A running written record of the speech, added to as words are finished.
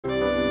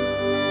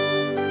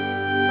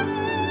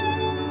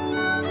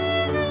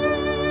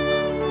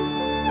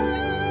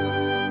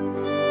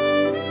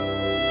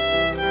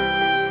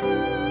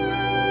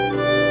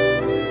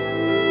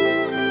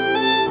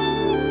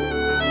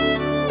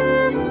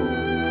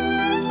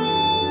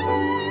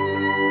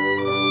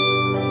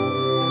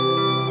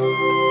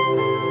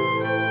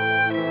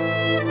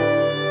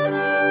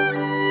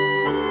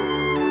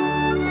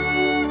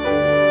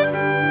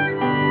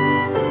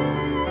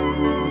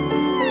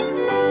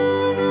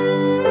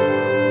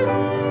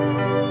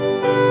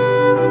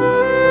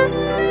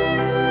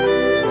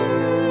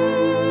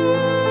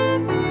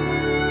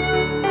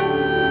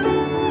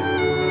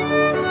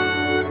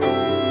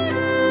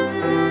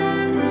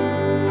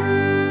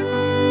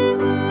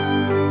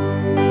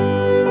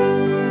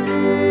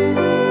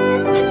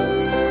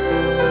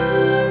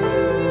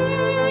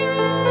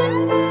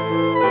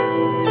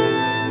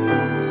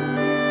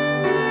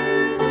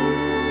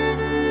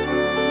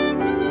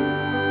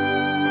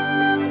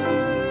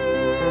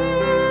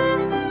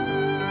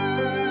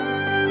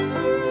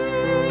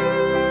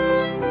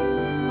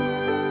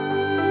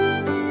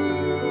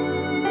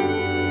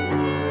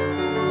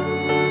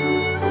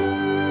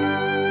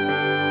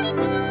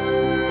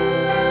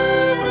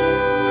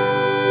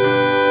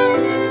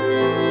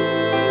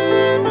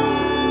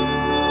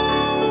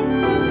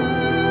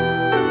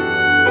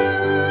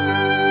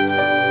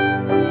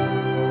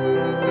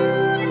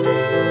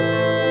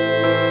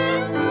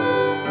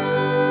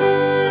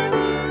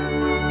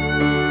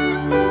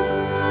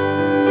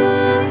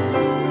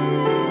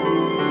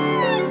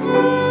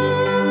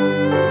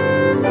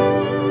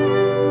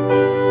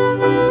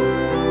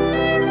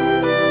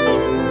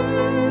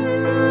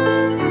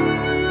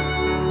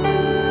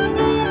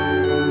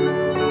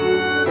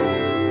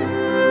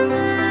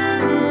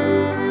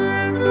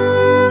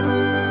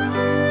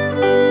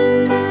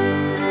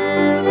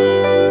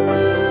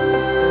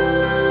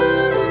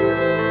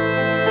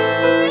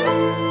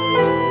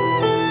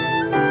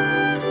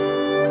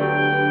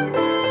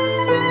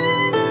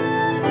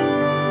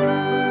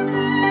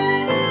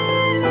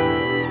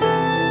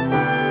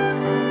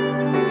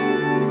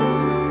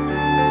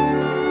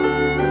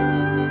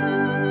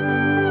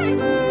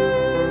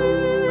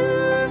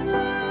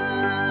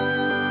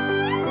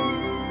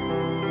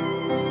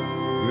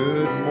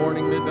Good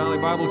morning, Mid-Valley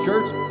Bible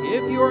Church.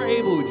 If you are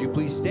able, would you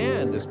please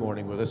stand this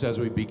morning with us as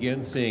we begin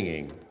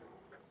singing?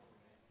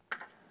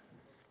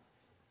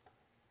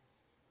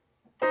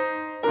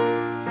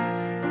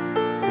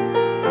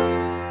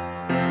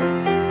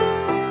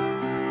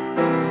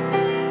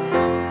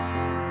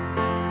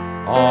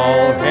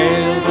 All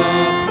hail the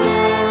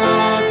power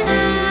of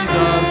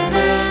Jesus'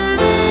 name,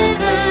 let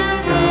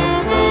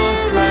angels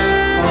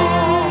prostrate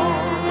fall.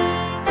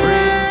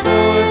 Bring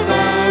forth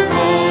the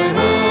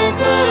royal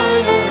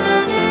diadem,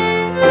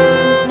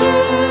 and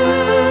crown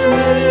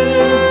him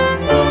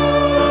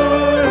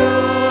Lord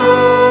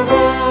of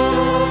all.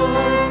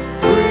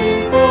 Bring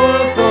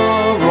forth the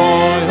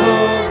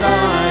royal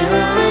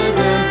diadem,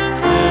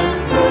 and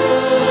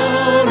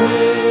crown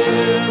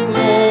him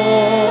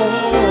Lord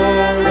of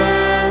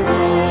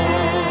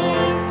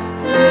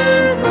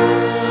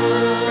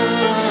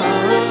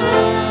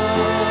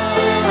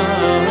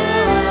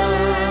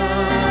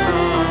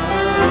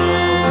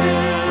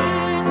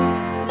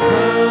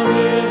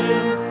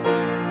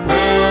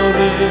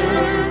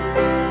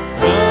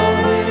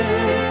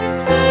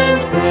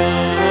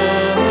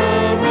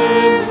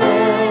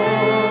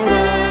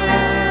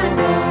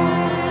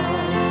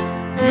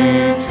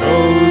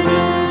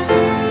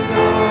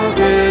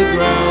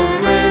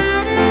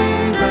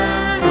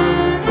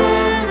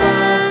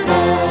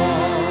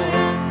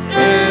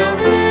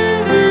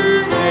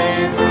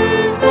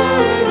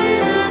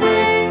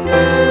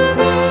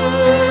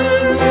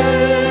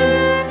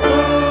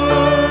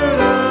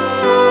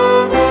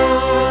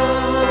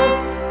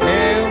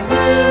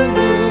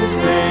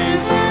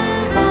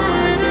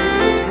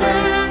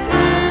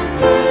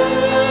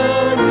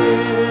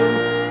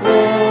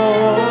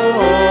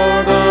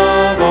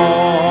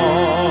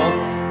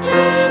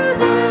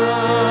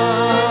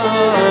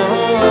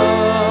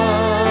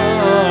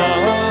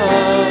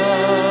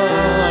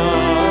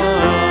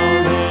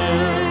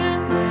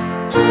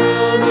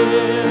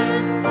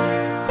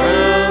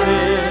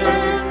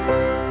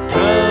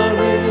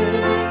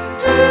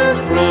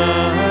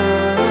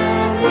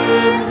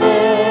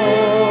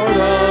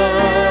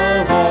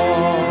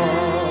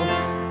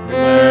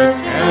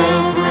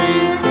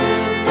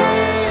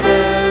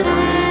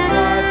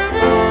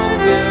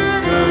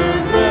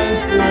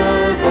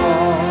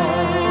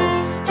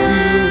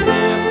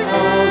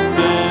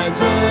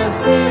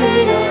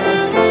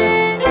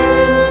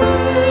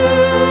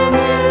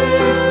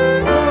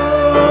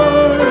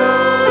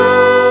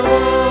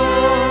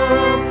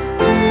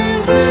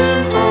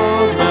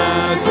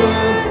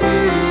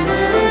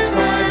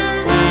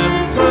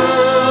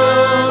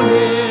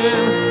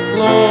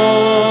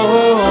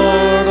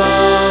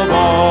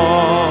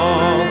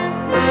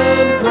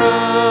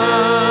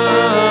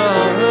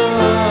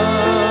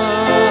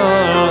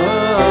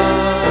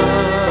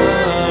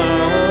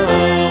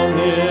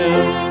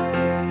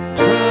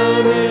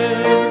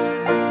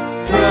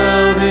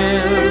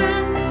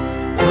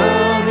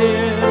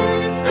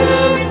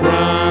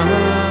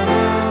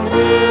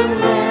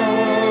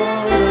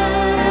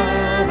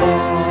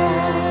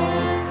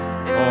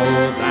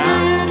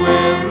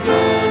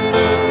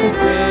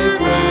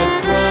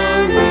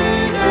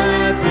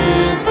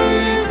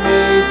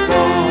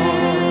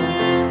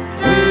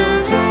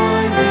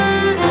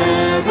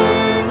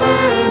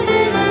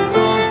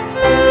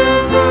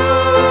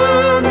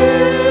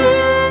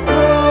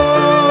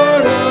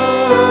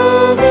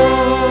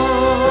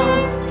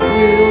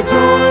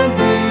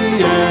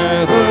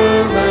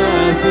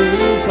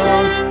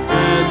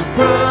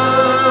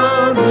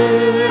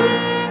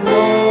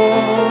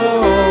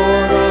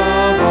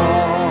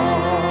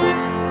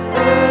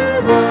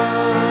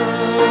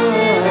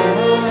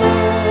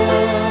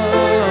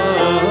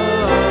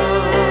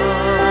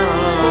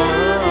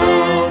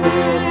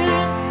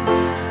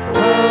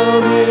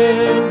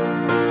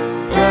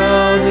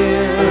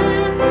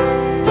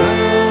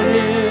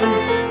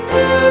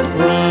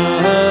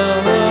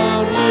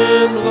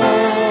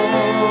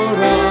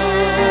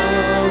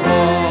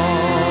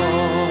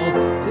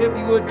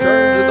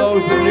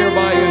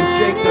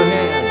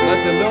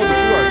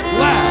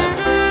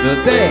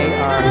they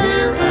are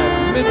here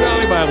at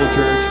Mid-Valley Bible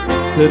Church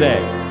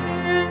today.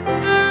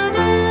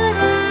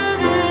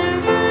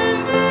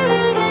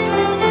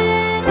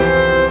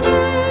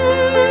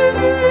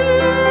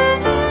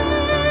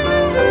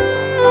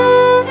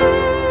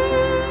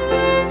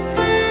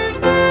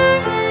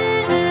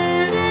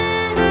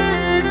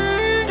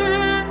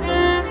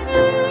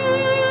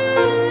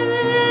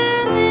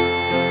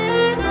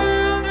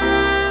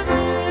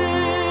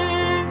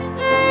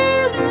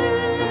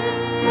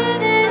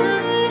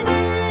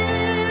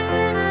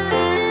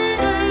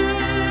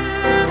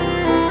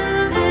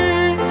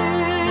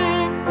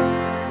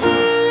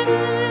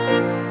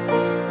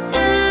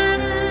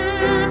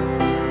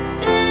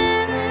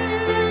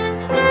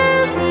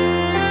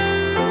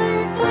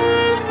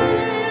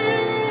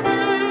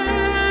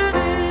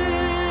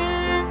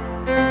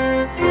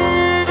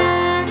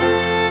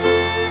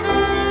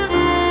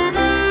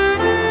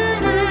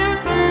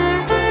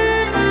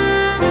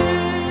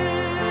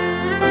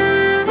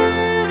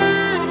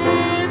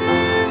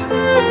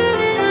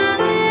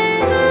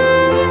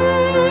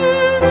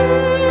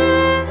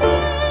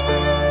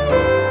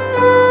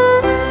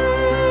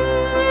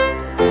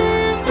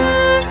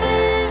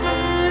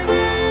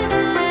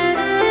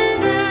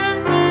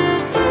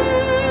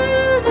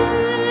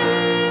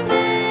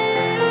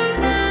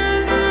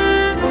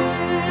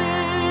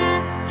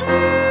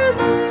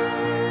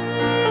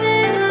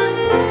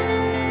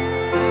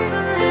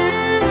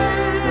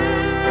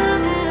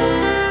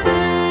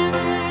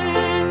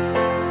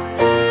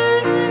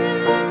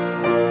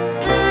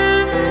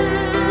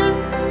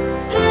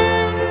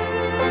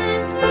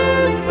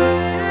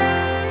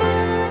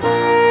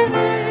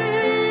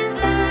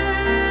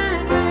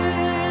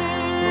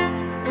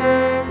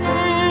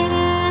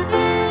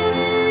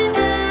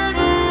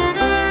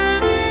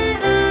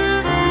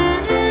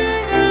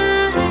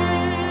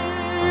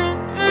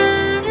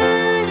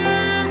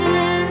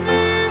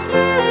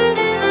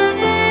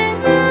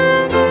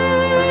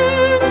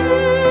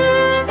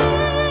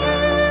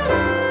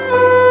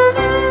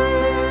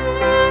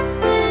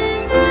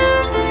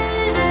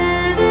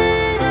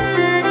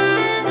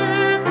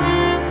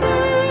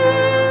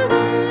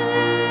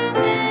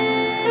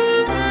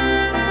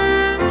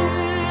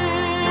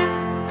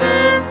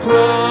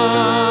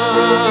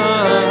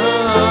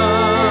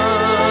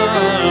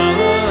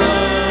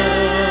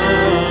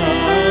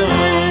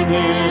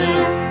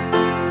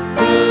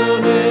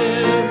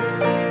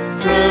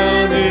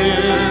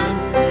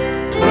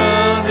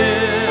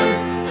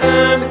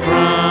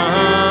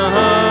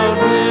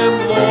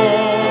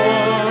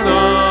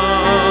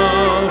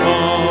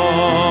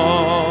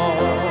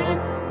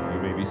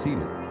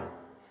 seated.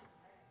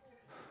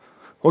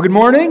 Well, good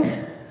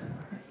morning,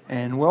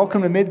 and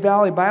welcome to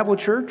Mid-Valley Bible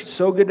Church. It's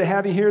so good to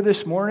have you here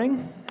this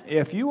morning.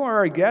 If you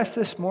are a guest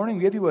this morning,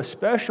 we give you a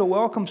special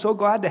welcome. So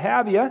glad to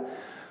have you.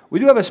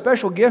 We do have a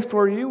special gift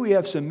for you. We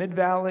have some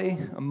Mid-Valley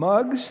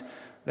mugs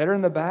that are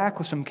in the back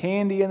with some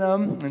candy in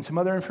them and some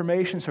other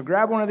information. So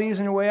grab one of these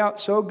on your way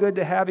out. So good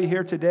to have you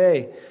here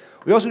today.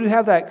 We also do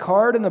have that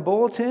card in the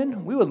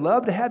bulletin. We would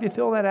love to have you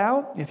fill that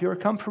out. If you're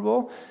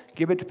comfortable,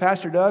 give it to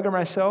Pastor Doug or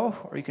myself,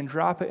 or you can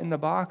drop it in the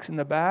box in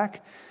the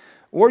back.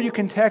 Or you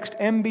can text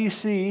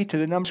MBC to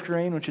the number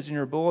screen, which is in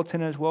your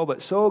bulletin as well.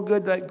 But so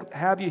good to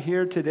have you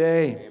here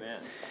today.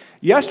 Amen.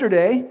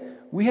 Yesterday,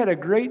 we had a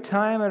great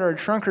time at our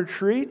trunk or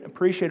treat.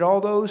 Appreciate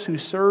all those who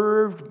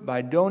served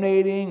by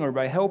donating or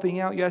by helping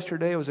out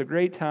yesterday. It was a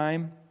great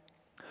time.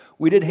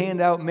 We did hand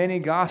out many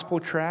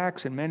gospel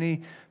tracts and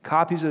many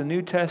copies of the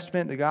New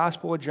Testament, the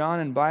Gospel of John,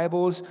 and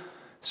Bibles.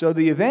 So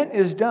the event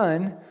is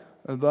done,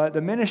 but the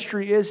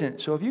ministry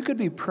isn't. So if you could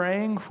be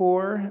praying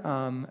for,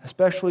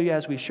 especially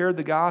as we shared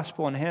the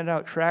gospel and handed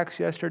out tracts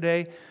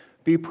yesterday,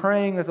 be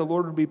praying that the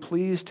Lord would be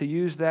pleased to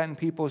use that in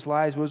people's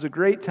lives. It was a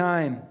great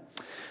time.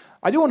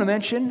 I do want to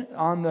mention,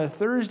 on the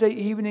Thursday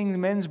evening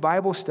men's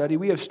Bible study,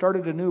 we have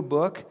started a new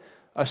book,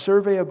 A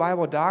Survey of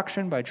Bible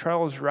Doctrine by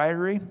Charles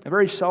Ryrie. A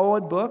very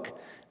solid book,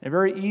 a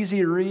very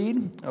easy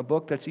read, a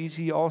book that's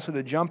easy also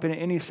to jump in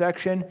any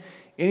section.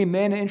 Any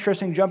men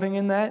interested in jumping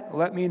in that,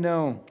 let me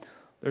know.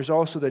 There's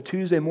also the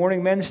Tuesday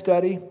morning men's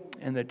study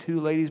and the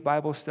 2 ladies'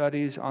 Bible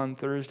studies on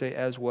Thursday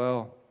as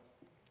well.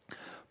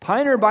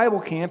 Pioneer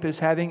Bible Camp is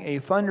having a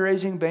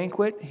fundraising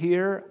banquet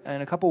here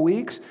in a couple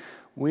weeks.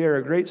 We are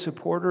a great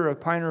supporter of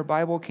Pioneer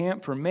Bible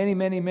Camp for many,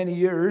 many, many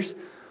years.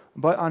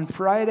 But on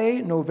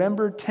Friday,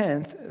 November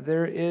 10th,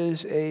 there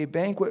is a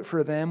banquet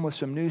for them with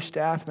some new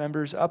staff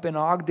members up in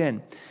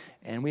Ogden.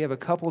 And we have a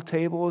couple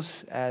tables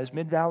as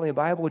Mid-Valley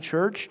Bible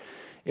Church.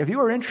 If you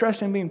are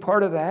interested in being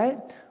part of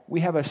that,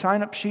 we have a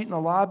sign-up sheet in the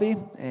lobby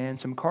and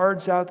some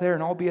cards out there,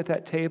 and I'll be at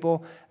that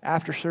table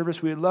after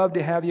service. We'd love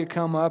to have you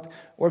come up.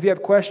 Or if you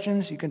have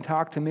questions, you can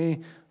talk to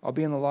me. I'll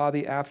be in the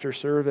lobby after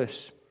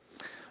service.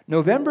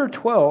 November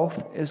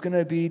 12th is going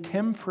to be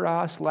Tim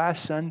Frost's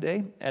last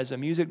Sunday as a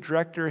music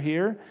director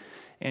here,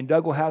 and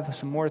Doug will have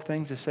some more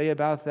things to say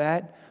about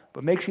that.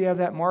 But make sure you have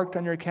that marked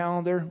on your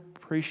calendar.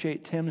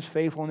 Appreciate Tim's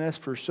faithfulness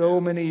for so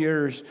many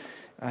years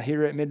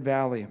here at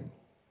Mid-Valley.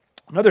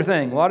 Another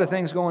thing, a lot of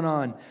things going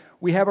on.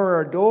 We have our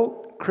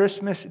adult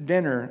Christmas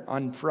dinner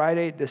on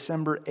Friday,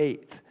 December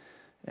 8th,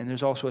 and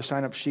there's also a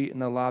sign-up sheet in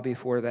the lobby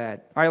for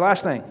that. All right,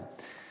 last thing.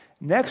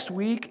 Next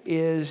week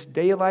is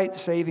daylight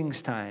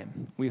savings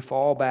time. We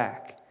fall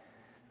back.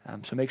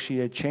 So make sure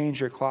you change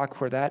your clock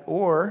for that.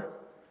 Or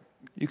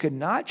you could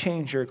not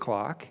change your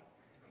clock,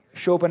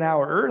 show up an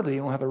hour early,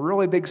 and we'll have a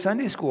really big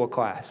Sunday school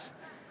class.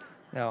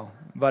 No,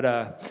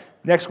 but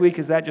next week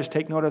is that. Just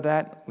take note of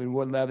that. We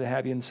would love to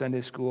have you in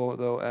Sunday school,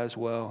 though, as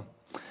well.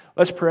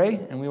 Let's pray,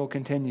 and we will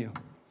continue.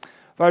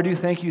 Father, I do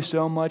thank you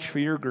so much for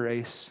your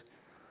grace.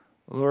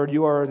 Lord,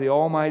 you are the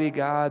Almighty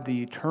God,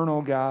 the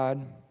eternal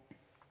God,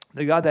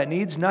 the God that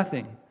needs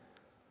nothing,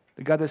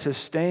 the God that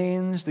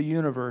sustains the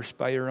universe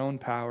by your own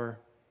power.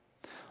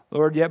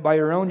 Lord, yet by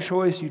your own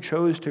choice you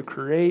chose to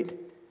create,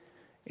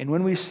 and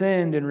when we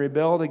sinned and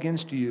rebelled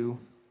against you,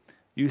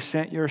 you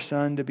sent your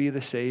Son to be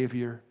the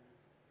Savior.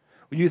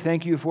 We do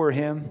thank you for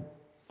him.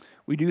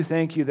 We do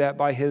thank you that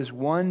by his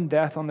one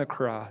death on the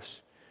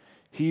cross,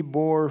 he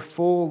bore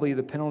fully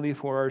the penalty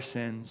for our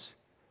sins.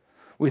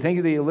 We thank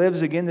you that he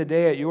lives again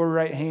today at your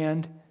right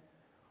hand.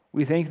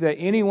 We thank that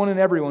anyone and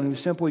everyone who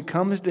simply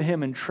comes to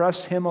him and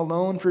trusts him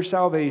alone for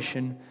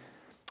salvation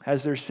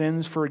has their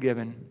sins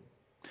forgiven.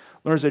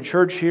 Lord, as a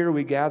church here,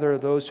 we gather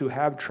those who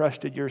have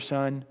trusted your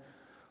Son.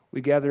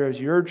 We gather as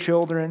your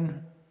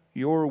children,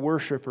 your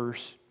worshipers.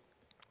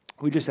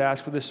 We just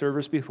ask for the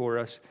service before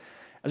us.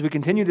 As we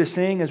continue to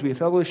sing, as we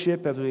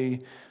fellowship, as we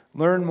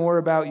learn more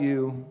about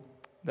you,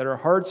 that our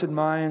hearts and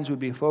minds would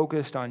be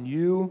focused on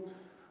you,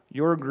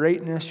 your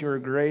greatness, your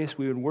grace.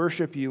 We would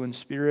worship you in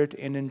spirit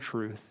and in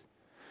truth.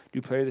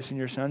 Do pray this in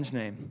your Son's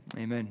name.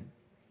 Amen.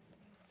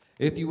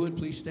 If you would,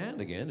 please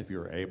stand again if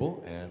you're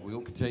able, and we'll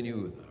continue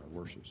with our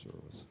worship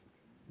service.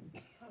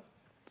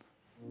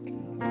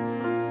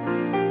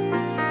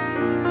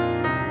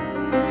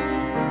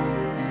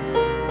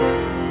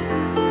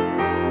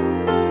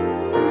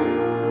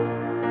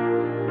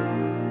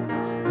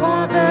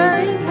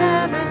 Father in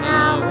heaven,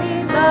 how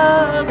we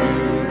love you.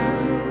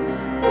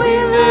 We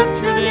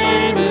lift your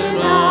name in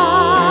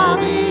all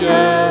the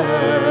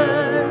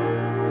earth.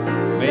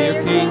 May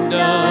your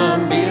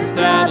kingdom be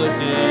established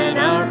in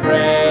our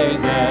praises,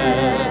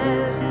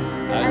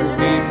 as your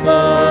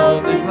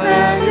people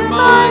declare your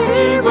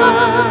mighty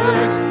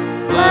works.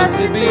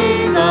 Blessed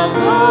be the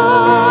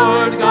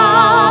Lord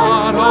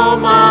God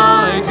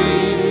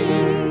Almighty,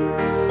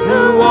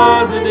 who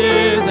was and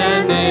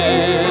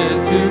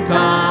is to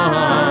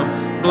come.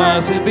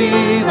 Blessed be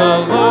the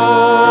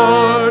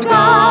Lord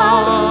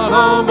God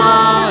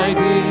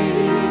Almighty,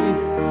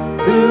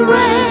 who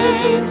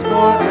reigns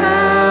forevermore.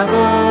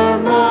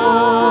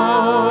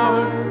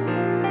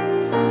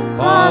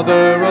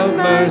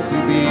 mercy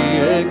be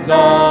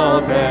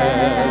exalted.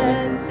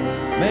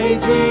 May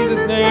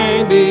Jesus'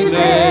 name be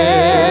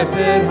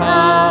lifted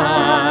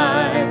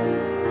high.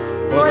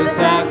 For the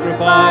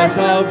sacrifice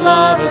of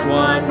love has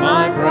won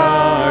my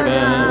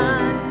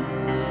pardon,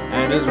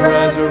 and his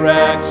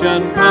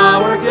resurrection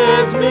power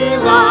gives me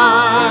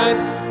life.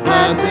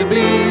 Blessed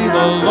be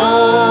the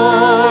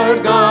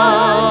Lord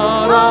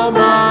God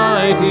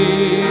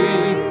Almighty,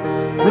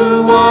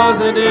 who was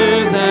and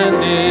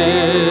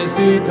is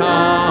to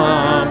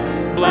come.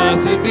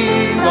 Blessed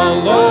be the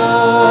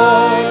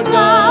Lord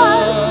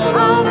God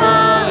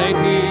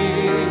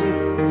Almighty,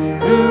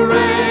 who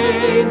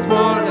reigns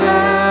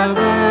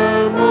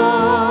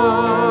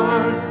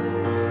forevermore,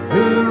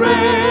 who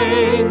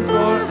reigns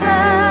forevermore.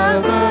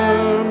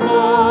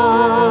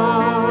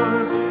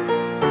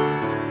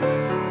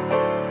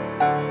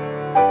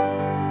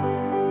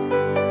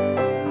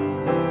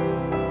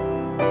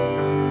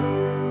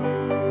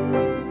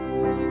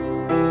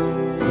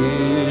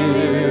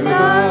 Hear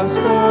the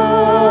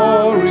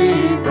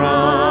story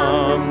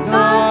from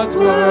God's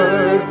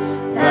word,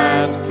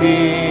 that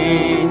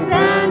kings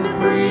and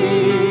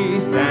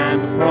priests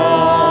and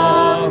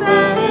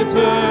prophets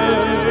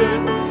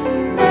heard.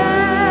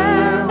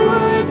 There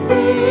would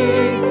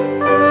be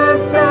a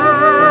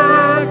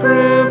sacrifice,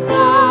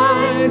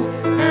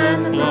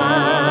 and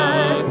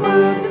blood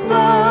would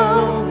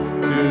flow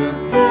to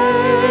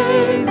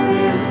pay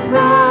sin's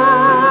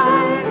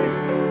price.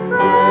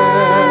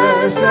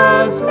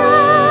 Precious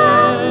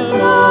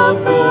Lamb of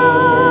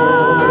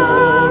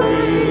glory,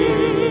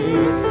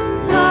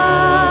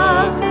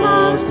 love's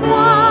most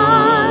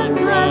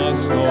wondrous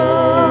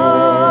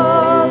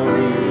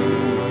story.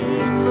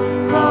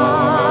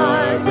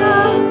 Heart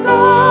of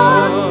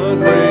God,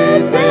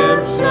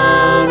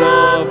 redemption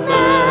of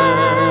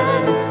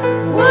man,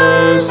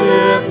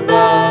 worship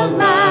the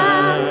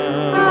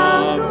Lamb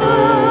of glory.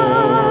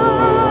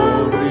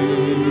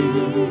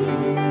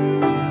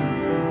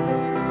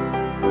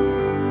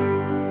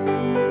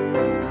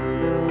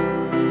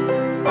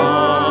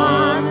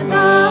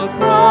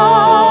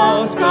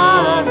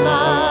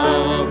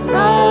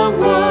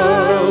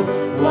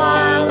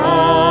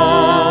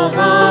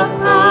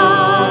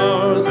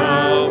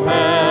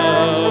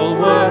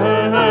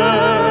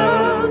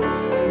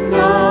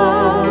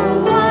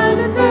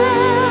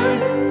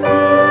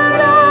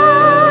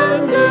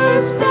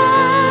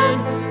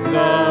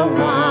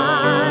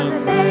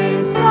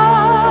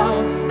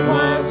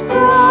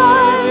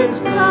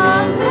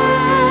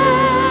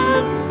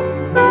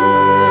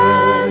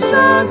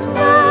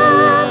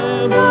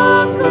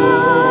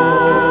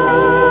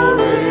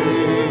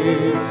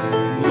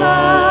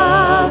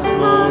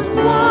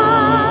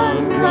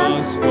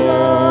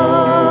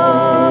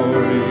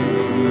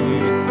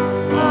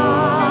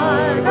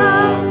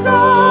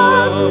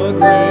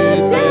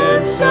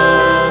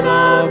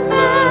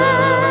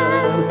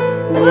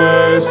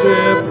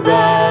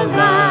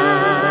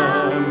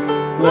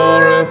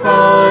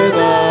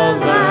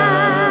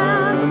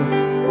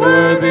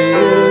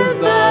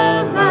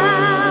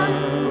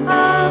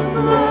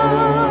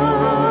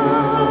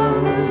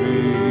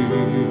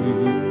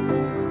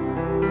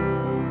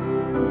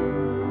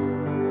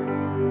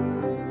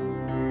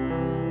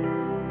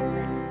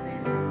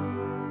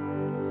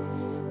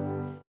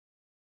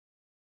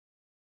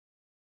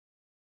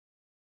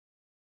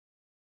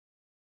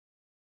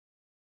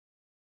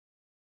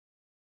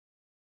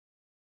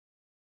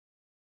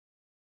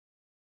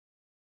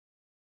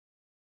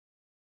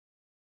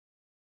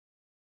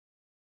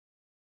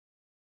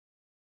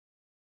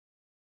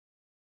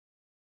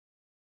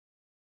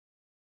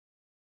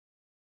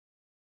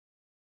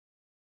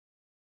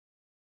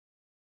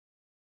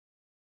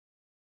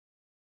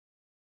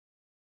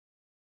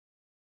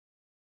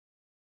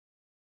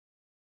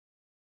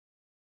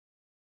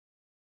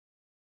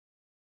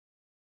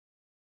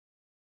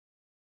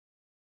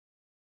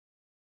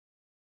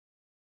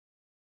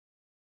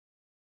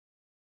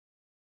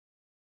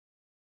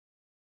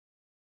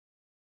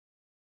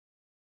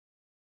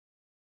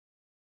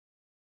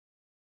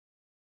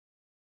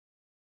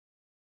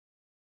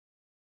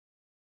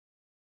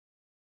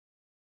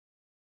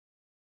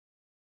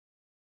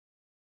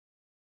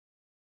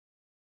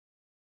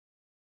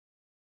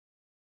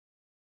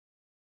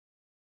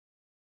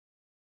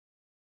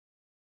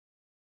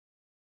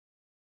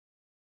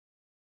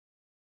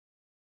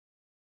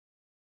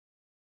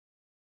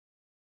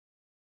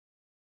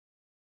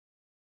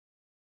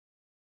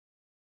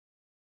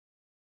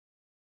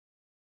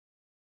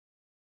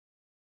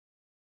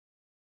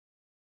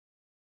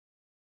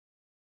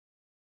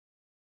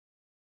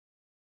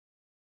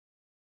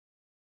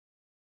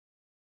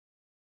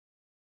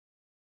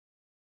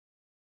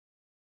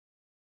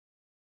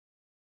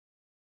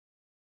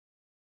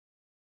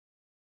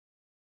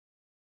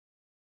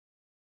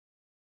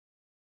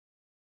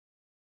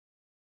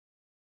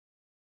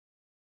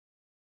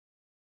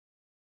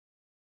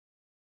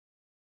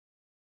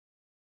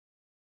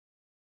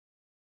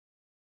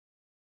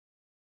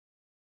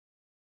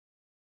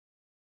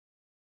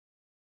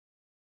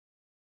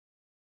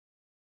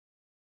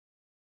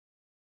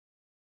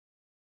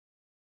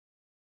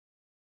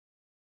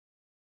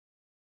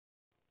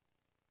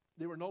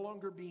 They were no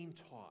longer being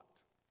taught.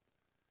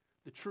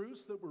 The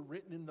truths that were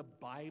written in the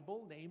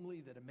Bible,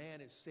 namely that a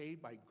man is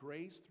saved by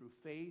grace through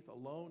faith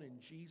alone in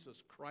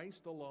Jesus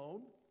Christ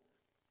alone,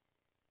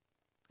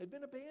 had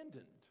been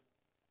abandoned.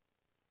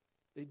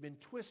 They'd been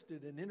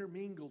twisted and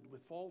intermingled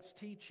with false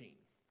teaching.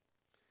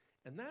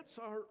 And that's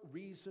our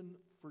reason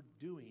for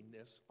doing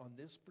this on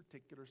this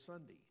particular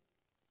Sunday.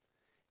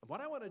 And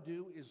what I want to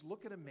do is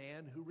look at a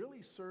man who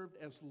really served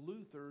as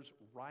Luther's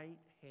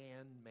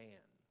right-hand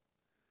man.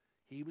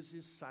 He was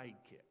his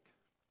sidekick.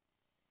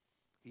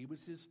 He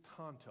was his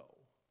Tonto.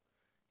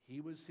 He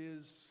was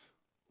his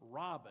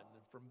Robin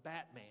from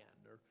Batman,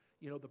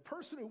 or, the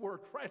person who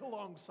worked right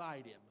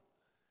alongside him.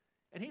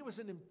 And he was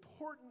an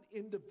important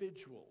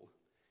individual.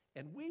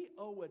 And we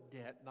owe a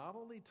debt not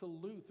only to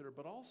Luther,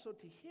 but also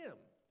to him,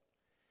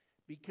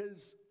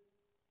 because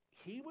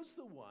he was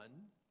the one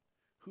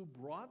who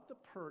brought the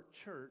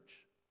church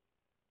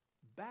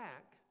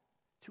back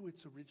to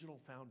its original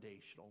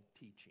foundational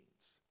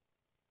teachings.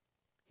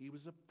 He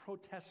was a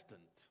Protestant.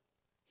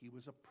 He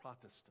was a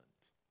Protestant.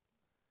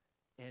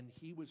 And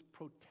he was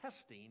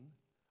protesting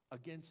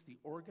against the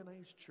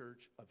organized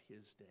church of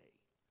his day.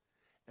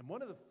 And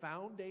one of the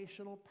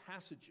foundational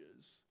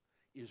passages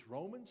is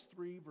Romans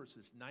 3,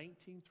 verses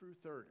 19 through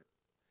 30,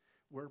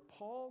 where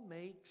Paul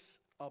makes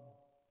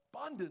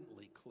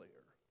abundantly clear,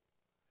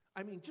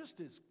 just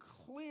as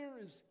clear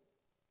as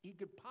he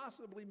could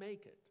possibly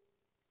make it,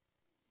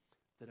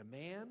 that a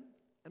man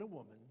and a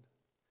woman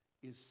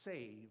is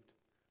saved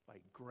by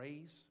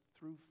grace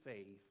through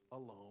faith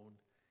alone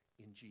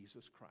in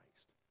Jesus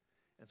Christ.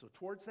 And so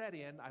towards that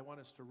end, I want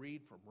us to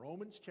read from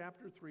Romans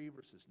chapter 3,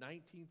 verses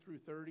 19 through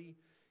 30.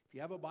 If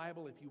you have a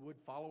Bible, if you would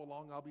follow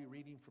along, I'll be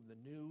reading from the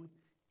New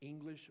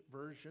English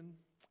Version.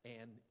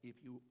 And if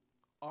you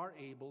are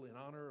able, in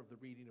honor of the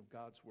reading of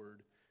God's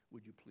Word,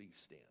 would you please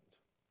stand?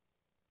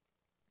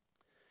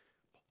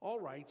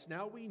 Paul writes,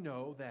 "Now we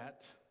know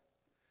that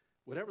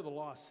whatever the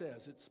law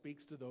says, it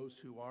speaks to those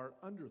who are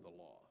under the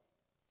law,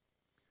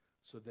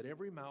 so that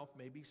every mouth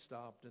may be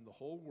stopped and the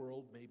whole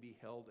world may be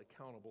held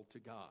accountable to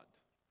God.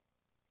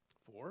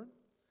 For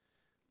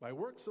by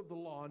works of the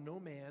law, no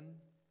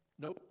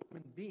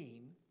human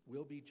being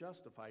will be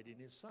justified in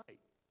his sight,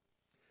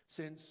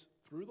 since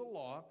through the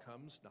law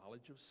comes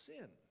knowledge of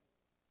sin.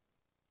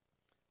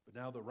 But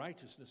now the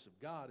righteousness of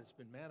God has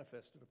been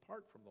manifested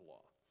apart from the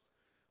law,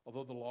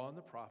 although the law and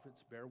the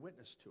prophets bear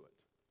witness to it.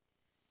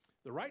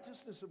 The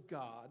righteousness of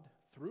God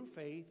through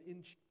faith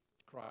in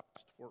Jesus Christ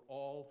for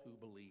all who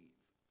believe.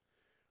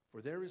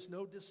 For there is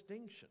no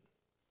distinction,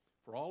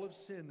 for all have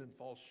sinned and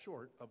fall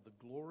short of the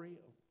glory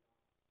of God,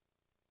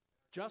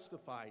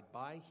 justified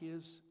by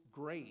his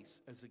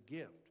grace as a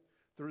gift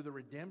through the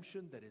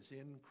redemption that is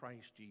in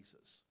Christ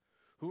Jesus,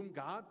 whom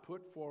God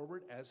put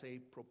forward as a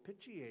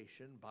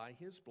propitiation by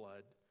his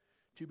blood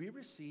to be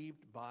received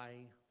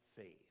by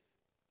faith.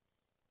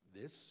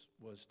 This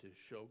was to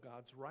show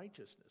God's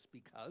righteousness,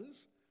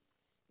 because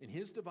in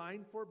his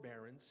divine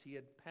forbearance he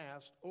had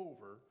passed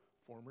over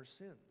former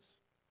sins.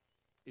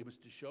 It was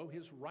to show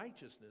his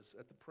righteousness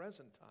at the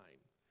present time,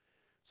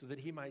 so that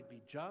he might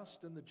be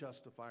just and the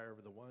justifier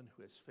of the one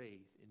who has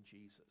faith in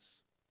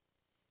Jesus.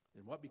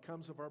 And what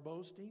becomes of our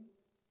boasting?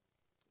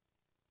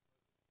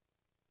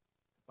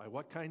 By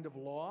what kind of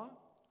law?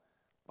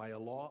 By a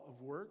law of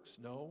works?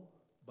 No,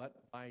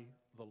 but by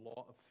the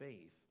law of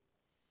faith.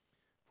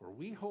 For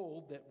we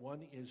hold that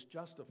one is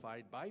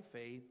justified by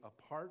faith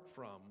apart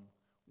from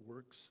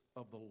works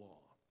of the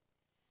law.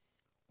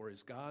 Or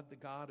is God the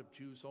God of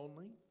Jews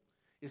only?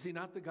 Is he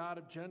not the God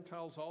of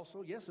Gentiles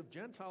also? Yes, of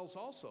Gentiles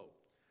also,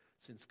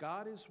 since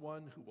God is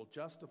one who will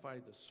justify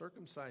the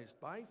circumcised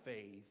by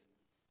faith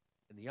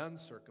and the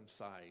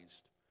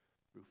uncircumcised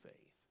through faith.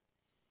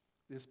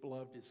 This,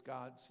 beloved, is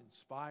God's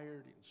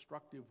inspired,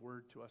 instructive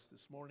word to us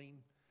this morning.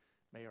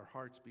 May our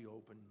hearts be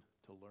open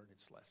to learn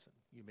its lesson.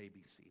 You may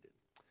be seated.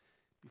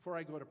 Before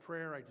I go to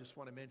prayer, I just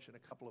want to mention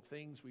a couple of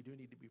things. We do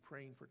need to be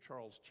praying for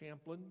Charles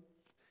Champlin.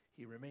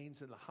 He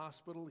remains in the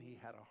hospital. He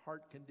had a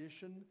heart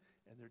condition,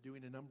 and they're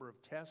doing a number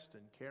of tests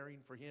and caring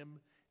for him,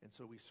 and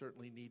so we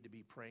certainly need to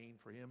be praying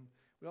for him.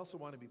 We also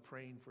want to be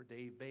praying for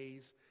Dave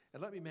Bays.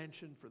 And let me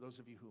mention, for those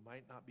of you who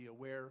might not be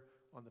aware,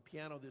 on the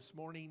piano this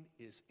morning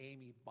is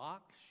Amy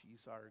Bach.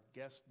 She's our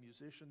guest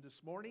musician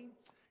this morning,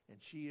 and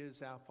she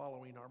is,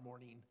 following our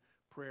morning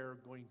prayer,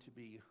 going to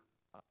be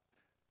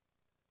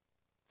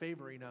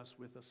favoring us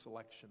with a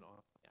selection on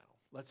the piano.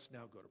 Let's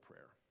now go to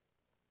prayer.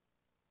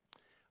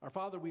 Our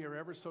Father, we are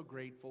ever so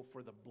grateful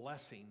for the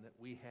blessing that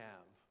we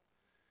have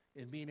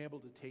in being able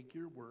to take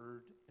your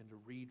word and to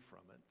read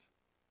from it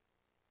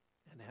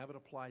and have it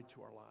applied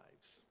to our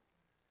lives.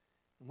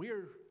 And we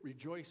are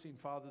rejoicing,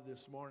 Father,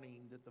 this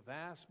morning that the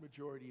vast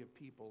majority of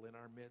people in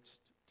our midst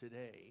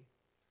today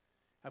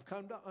have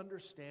come to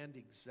understand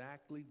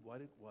exactly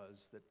what it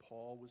was that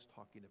Paul was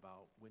talking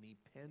about when he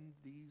penned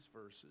these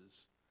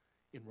verses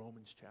in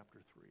Romans chapter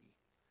 3.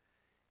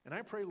 And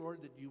I pray,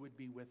 Lord, that you would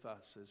be with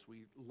us as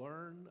we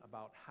learn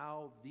about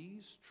how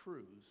these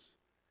truths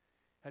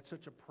had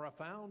such a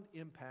profound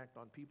impact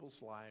on people's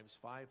lives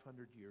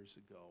 500 years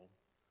ago,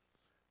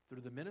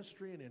 through the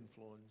ministry and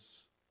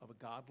influence of a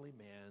godly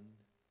man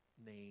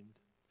named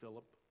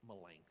Philip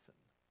Melanchthon.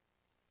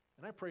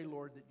 And I pray,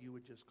 Lord, that you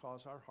would just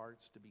cause our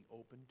hearts to be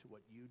open to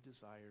what you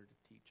desire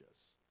to teach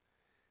us.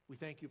 We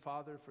thank you,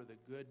 Father, for the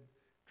good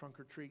trunk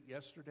or treat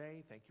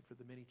yesterday. Thank you for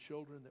the many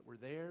children that were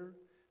there.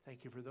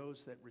 Thank you for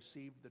those that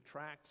received the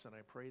tracts, and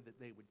I pray that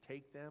they would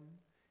take them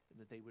and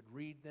that they would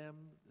read them,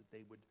 that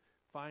they would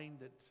find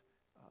that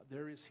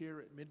there is here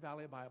at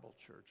Mid-Valley Bible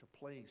Church a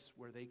place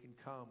where they can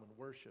come and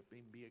worship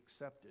and be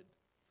accepted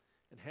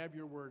and have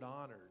your word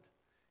honored.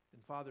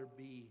 And Father,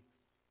 be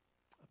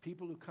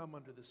people who come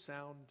under the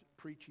sound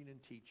preaching and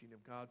teaching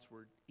of God's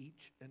word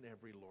each and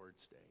every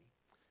Lord's Day.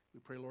 We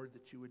pray, Lord,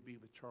 that you would be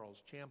with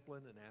Charles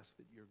Champlin and ask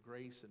that your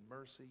grace and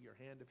mercy, your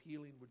hand of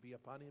healing would be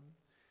upon him.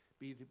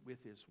 Be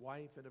with his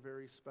wife in a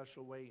very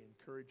special way.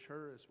 Encourage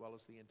her as well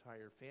as the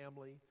entire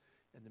family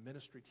and the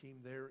ministry team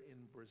there in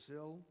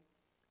Brazil.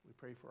 We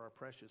pray for our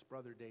precious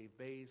brother Dave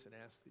Bays and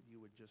ask that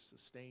you would just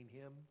sustain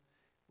him.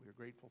 We are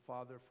grateful,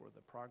 Father, for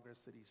the progress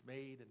that he's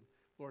made. And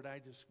Lord, I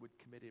just would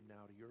commit him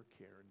now to your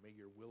care, and may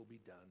your will be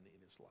done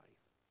in his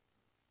life.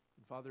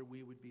 And Father,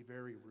 we would be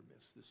very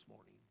remiss this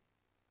morning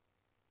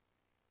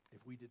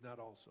if we did not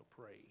also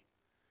pray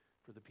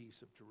for the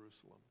peace of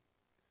Jerusalem.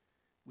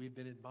 We've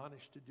been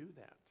admonished to do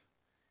that.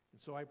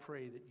 And so I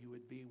pray that you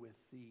would be with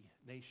the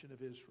nation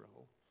of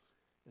Israel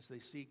as they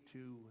seek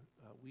to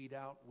weed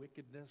out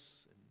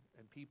wickedness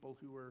and people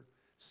who are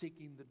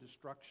seeking the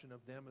destruction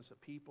of them as a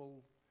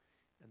people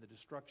and the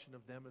destruction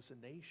of them as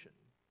a nation.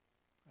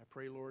 I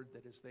pray, Lord,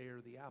 that as they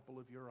are the apple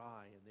of your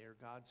eye and they are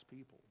God's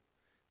people,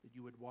 that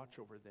you would watch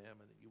over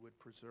them and that you would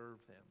preserve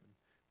them. And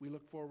we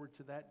look forward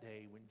to that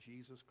day when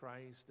Jesus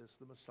Christ as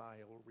the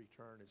Messiah will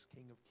return as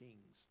King of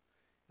Kings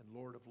and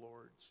Lord of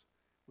Lords.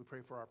 We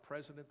pray for our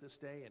president this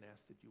day and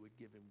ask that you would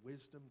give him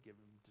wisdom, give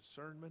him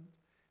discernment.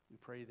 We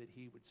pray that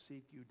he would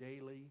seek you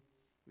daily.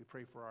 We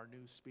pray for our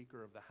new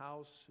Speaker of the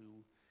House,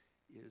 who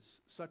is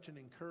such an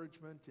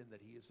encouragement in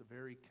that he is a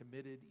very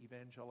committed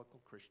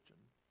evangelical Christian.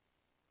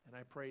 And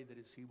I pray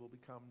that as he will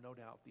become, no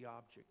doubt, the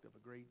object of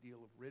a great deal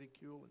of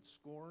ridicule and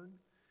scorn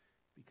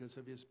because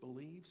of his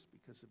beliefs,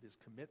 because of his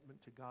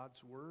commitment to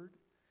God's word,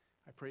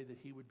 I pray that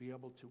he would be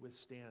able to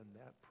withstand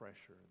that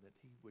pressure, and that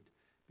he would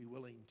be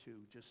willing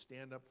to just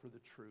stand up for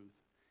the truth.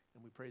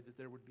 And we pray that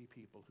there would be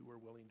people who are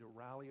willing to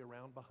rally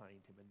around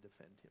behind him and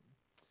defend him.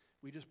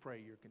 We just pray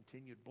your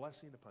continued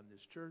blessing upon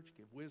this church.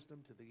 Give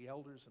wisdom to the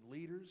elders and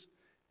leaders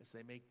as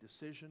they make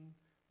decision.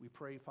 We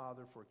pray,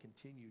 Father, for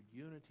continued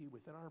unity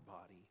within our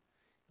body.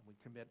 And we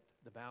commit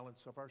the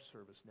balance of our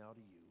service now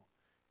to you.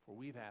 For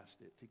we've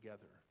asked it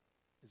together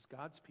as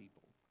God's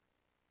people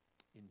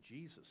in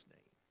Jesus'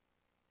 name.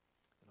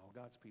 And all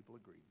God's people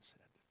agreed and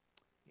said,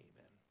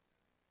 amen.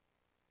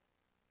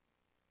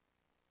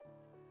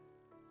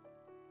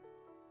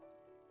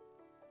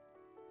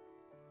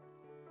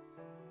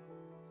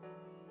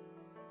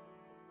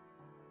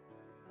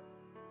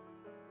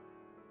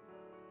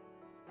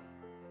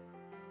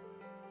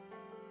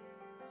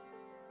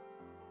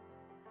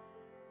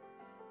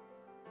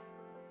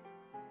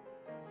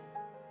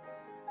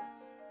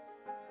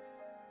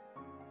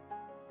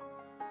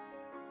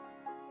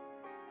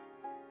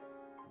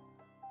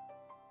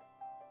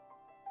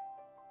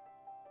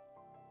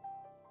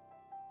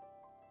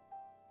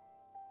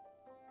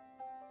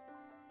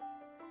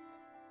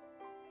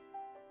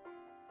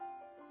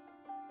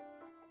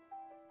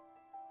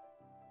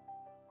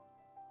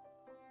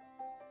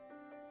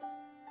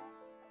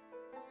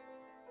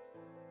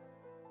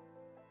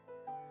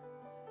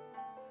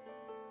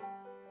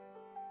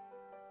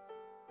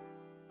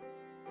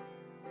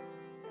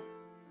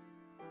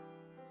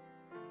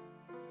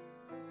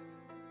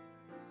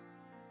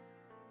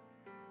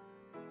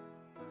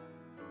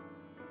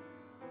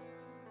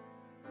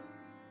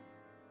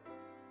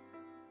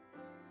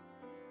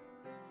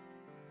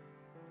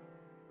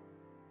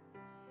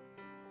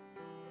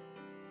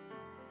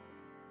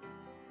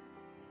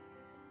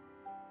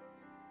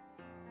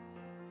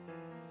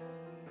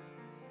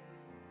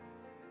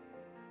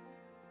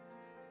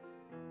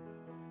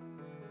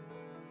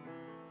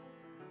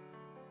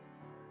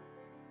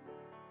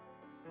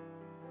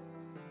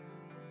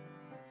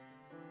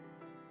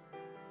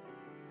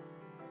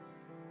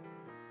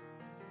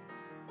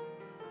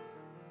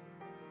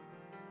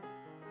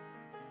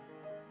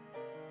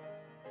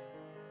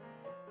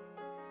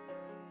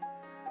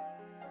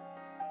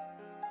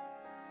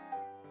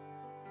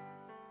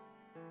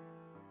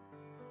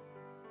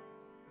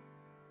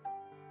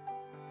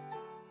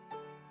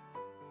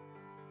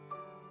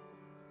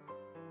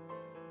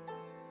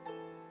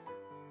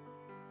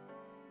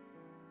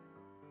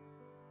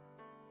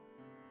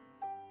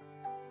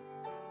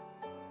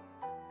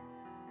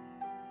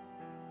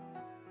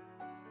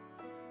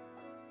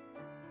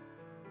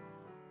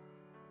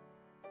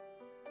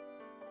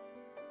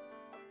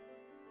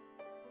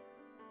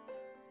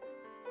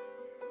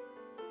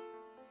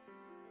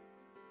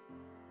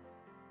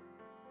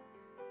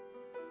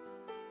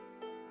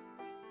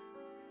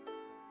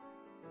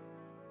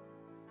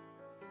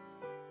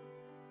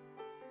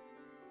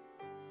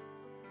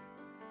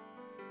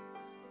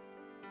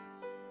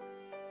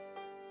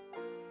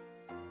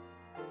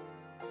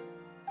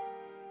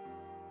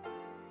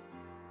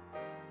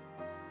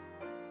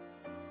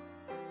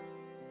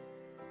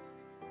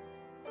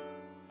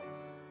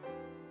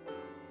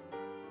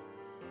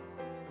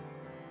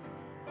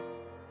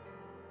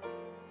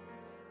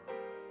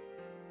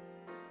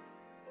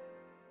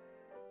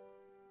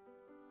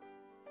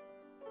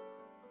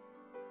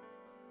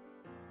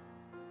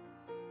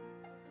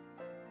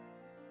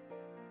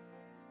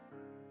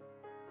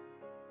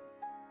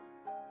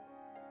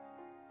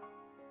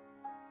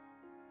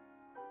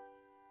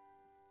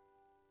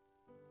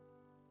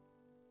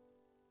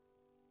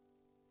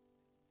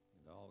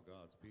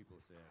 people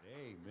said.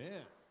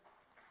 Amen.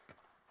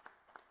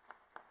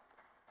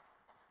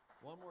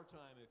 One more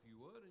time, if you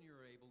would, and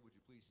you're able, would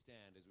you please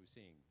stand as we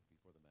sing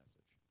before the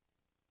message?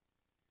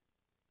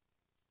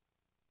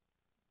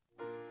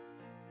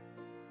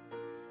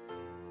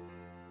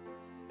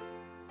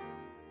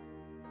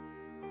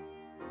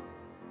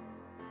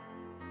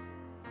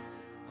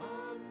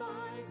 A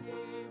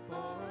mighty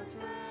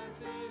fortress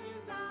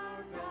is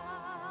our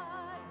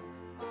God,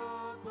 a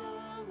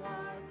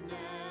bulwark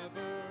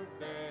never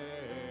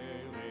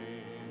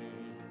failing.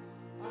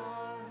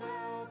 Our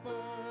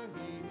helper,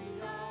 He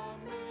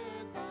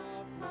amid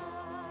the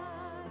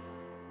flood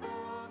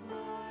of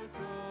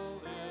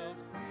mortal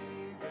ills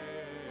prevailing.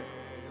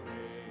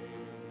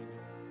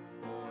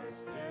 For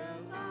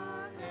still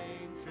our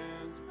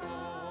ancient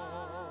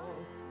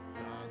foe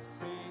doth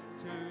seek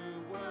to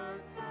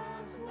work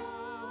us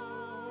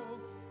woe.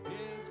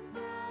 His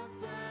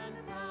craft and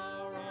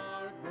power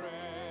are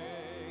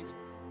great,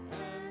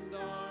 and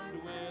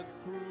armed with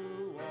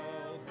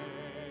cruel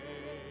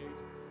hate.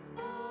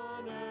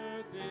 On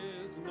earth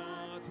is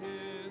not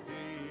his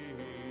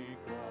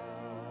equal.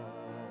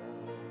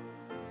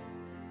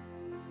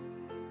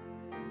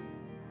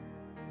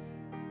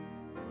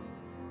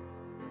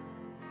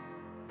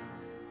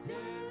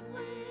 Did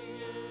we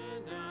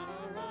in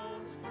our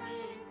own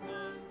strength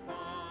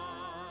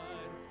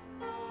confide,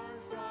 our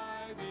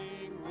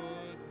striving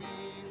would be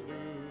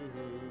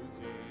losing.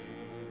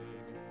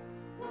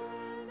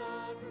 Were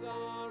not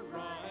the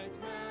right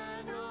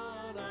man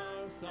on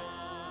our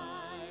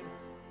side,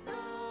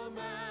 the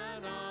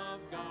man of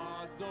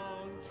God's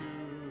own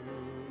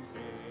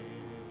choosing.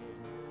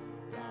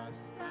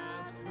 Dost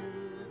ask who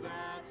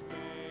that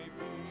may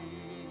be?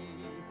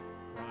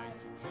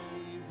 Christ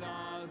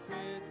Jesus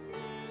it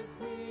is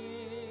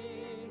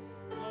He.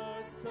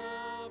 Lord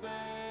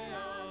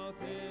Sabaoth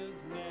His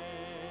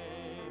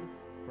name,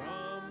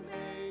 from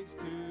age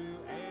to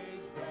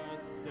age the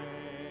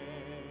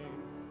same,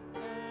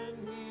 and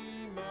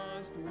He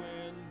must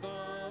win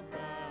the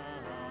battle.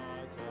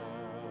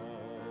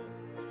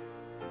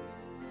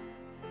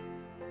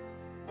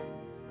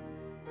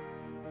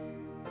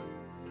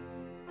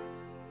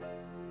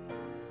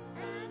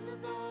 And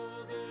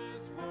though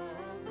this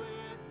world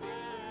with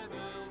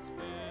devils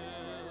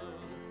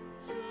filled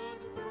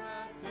should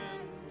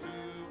threaten to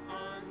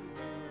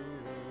undo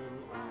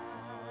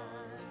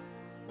us,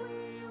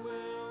 we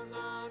will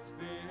not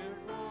fear,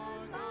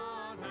 for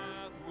God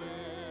hath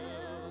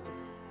willed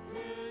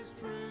His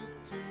truth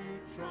to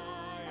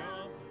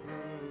triumph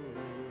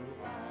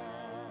through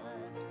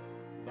us.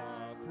 The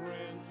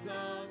Prince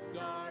of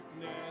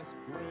Darkness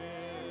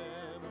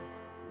grim,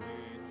 we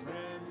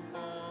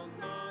tremble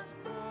not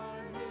for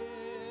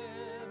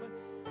Him.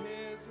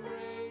 His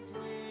rage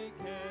we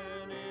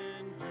can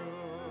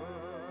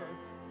endure,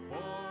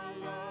 for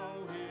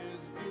lo,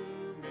 His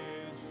doom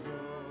is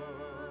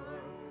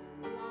sure.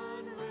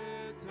 One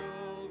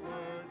little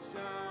word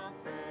shall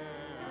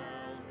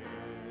fail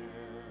Him.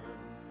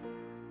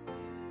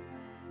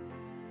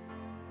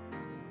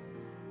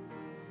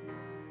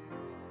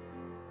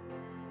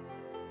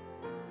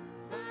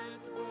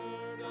 That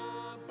word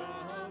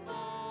above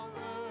all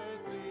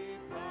earthly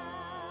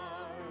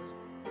powers,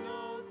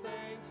 no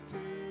thanks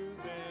to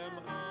them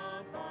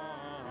abideth.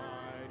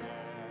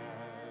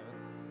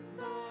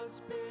 The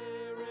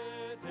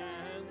Spirit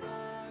and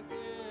the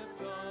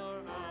gifts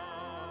are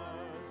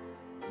ours,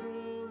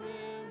 through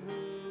Him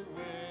who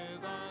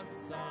with us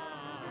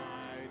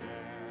sideth.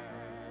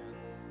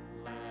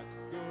 Let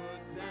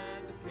goods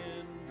and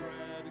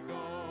kindred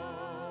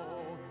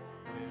go,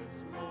 this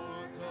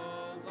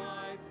mortal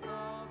life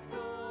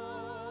also.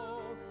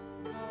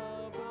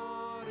 The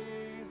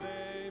body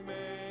they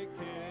may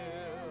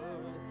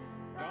kill,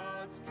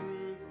 God's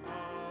truth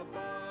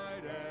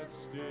abideth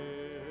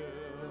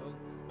still.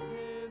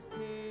 His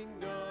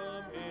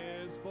kingdom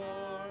is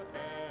forever.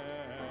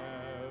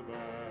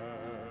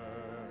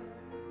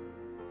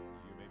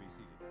 You may be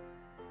seated.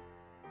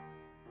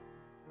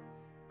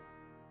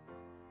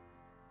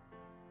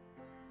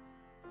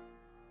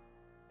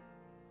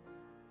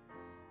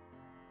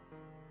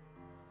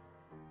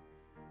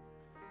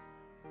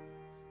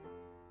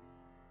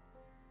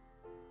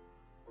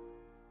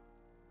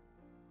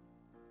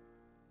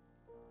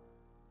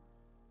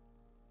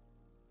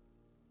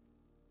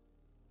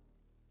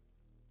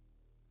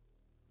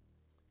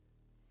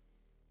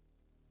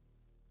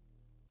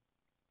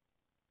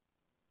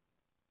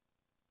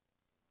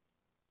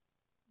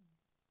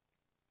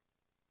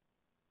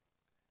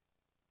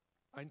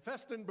 Ein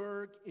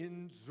Festenberg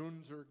in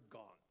Zunzer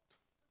Gaunt.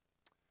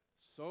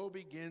 So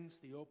begins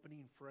the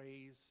opening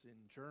phrase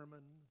in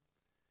German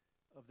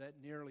of that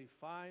nearly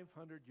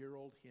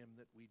 500-year-old hymn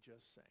that we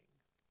just sang.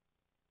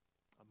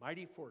 A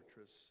mighty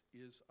fortress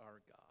is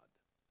our God.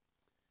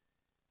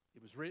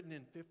 It was written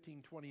in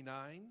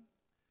 1529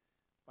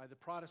 by the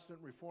Protestant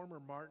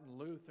reformer Martin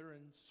Luther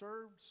and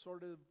served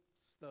sort of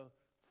the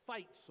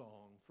fight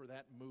song for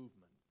that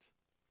movement.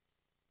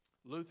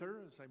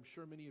 Luther, as I'm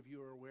sure many of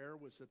you are aware,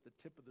 was at the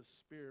tip of the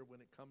spear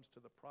when it comes to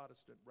the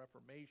Protestant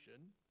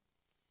Reformation.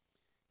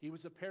 He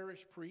was a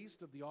parish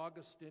priest of the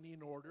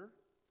Augustinian order,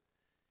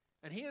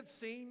 and he had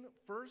seen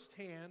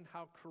firsthand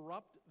how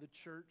corrupt the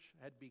church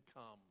had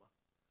become.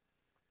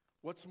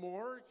 What's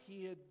more,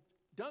 he had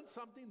done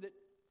something that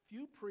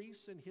few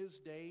priests in his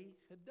day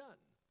had done.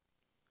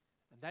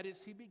 And that is,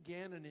 he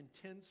began an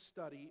intense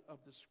study of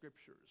the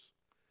Scriptures,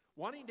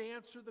 wanting to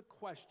answer the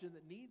question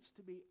that needs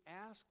to be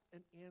asked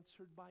and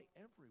answered by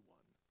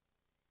everyone.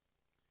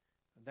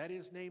 And that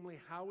is, namely,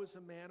 how is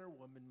a man or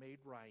woman made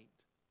right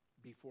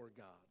before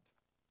God?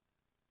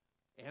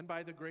 And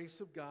by the grace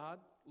of God,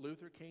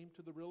 Luther came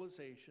to the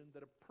realization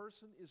that a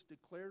person is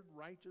declared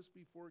righteous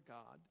before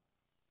God,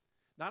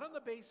 not on the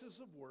basis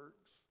of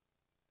works,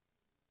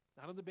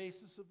 not on the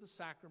basis of the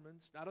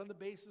sacraments, not on the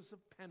basis of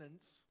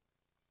penance,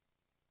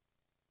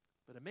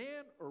 but a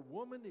man or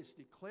woman is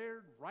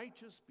declared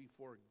righteous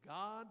before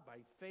God by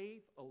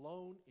faith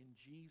alone in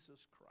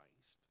Jesus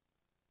Christ.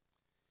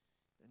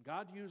 And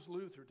God used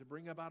Luther to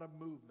bring about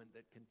a movement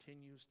that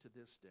continues to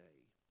this day.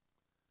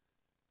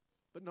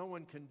 But no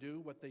one can do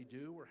what they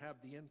do or have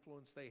the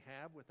influence they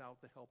have without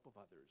the help of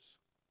others.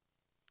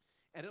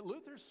 And at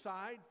Luther's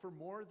side for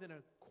more than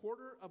a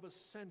quarter of a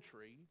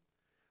century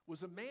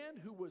was a man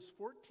who was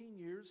 14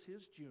 years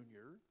his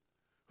junior,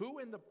 who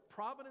in the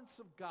providence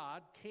of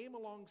God came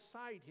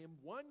alongside him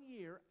 1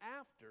 year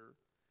after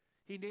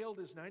he nailed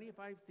his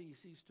 95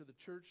 Theses to the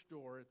church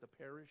door at the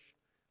parish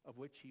of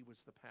which he was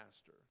the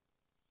pastor.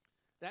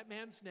 That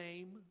man's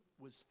name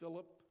was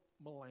Philip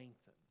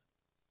Melanchthon.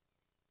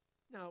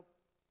 Now,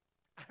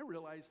 I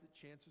realize that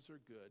chances are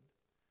good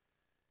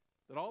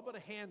that all but a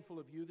handful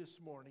of you this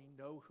morning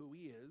know who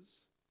he is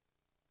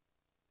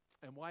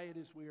and why it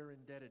is we are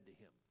indebted to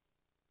him.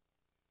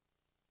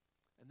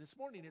 And this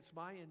morning it's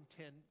my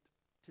intent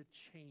to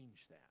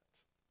change that.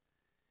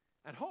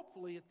 And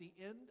hopefully at the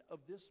end of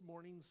this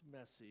morning's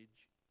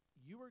message,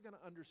 you are going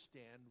to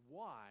understand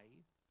why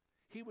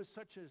he was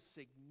such a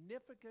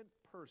significant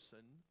person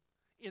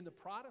in the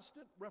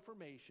Protestant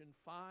Reformation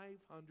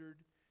 500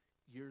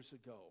 years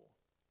ago.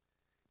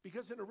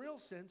 Because in a real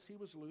sense, he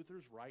was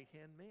Luther's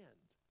right-hand man.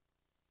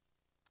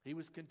 He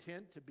was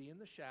content to be in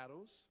the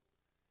shadows.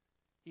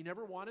 He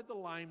never wanted the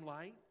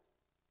limelight.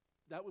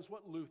 That was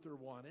what Luther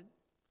wanted.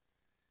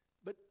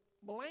 But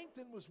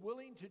Melanchthon was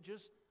willing to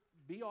just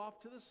be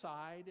off to the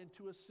side and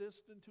to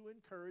assist and to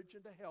encourage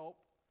and to help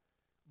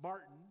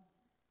Martin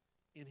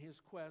in his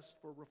quest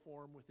for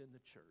reform within the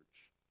church.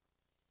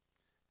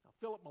 Now,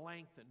 Philip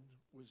Melanchthon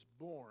was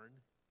born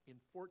in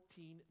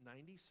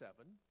 1497.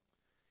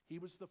 He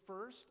was the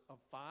first of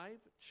 5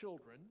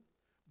 children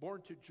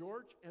born to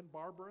George and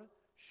Barbara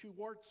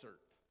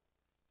Schwarzert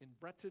in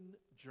Bretten,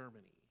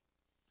 Germany.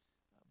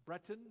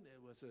 Bretten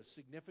was a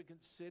significant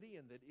city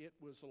in that it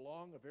was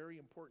along a very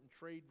important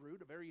trade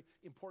route, a very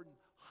important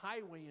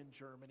highway in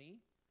Germany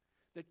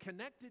that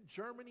connected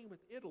Germany with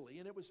Italy,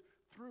 and it was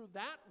through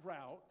that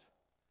route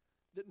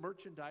that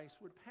merchandise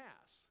would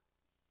pass.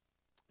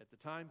 At the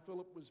time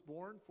Philip was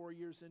born, 4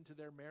 years into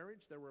their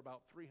marriage, there were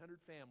about 300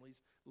 families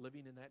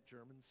living in that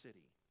German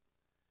city.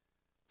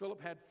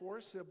 Philip had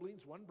 4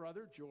 siblings, 1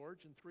 brother,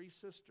 George, and 3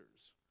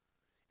 sisters.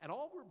 And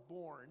all were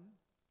born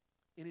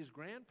in his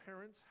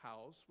grandparents'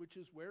 house, which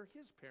is where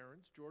his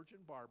parents, George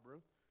and Barbara,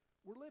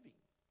 were living.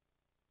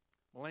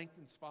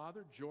 Melanchthon's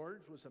father,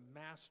 George, was a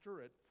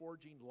master at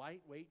forging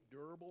lightweight,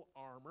 durable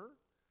armor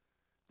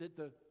that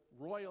the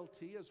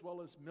royalty as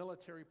well as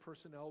military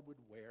personnel would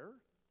wear.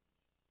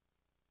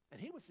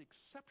 And he was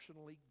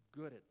exceptionally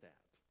good at that.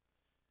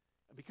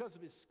 And because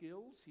of his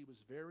skills, he was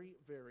very,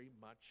 very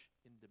much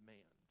in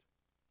demand.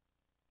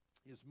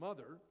 His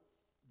mother,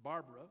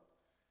 Barbara,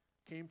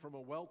 came from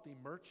a wealthy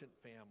merchant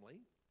family.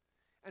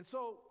 And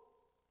so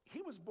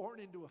he was born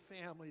into a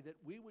family that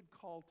we would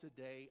call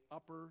today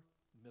upper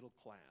middle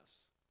class.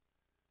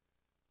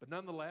 But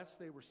nonetheless,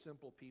 they were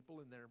simple people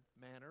in their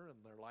manner and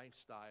their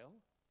lifestyle.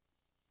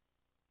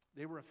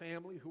 They were a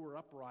family who were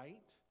upright.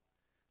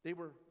 They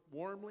were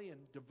warmly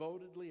and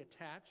devotedly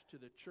attached to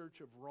the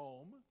Church of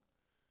Rome.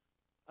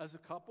 As a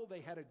couple,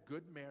 they had a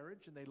good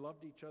marriage and they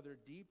loved each other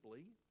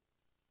deeply.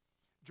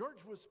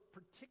 George was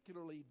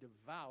particularly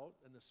devout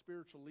and the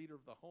spiritual leader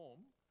of the home.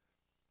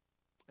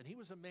 And he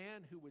was a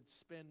man who would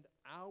spend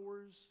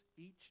hours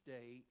each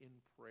day in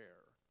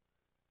prayer,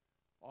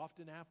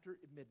 often after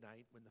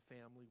midnight when the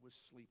family was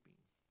sleeping.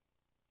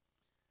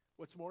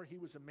 What's more, he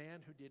was a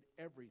man who did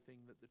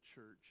everything that the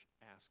church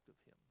asked of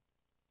him.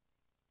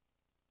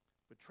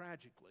 But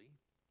tragically,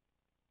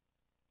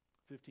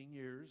 15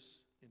 years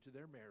into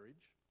their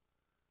marriage,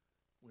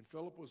 when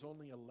Philip was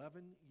only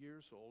 11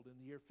 years old, in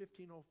the year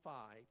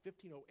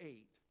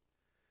 1508,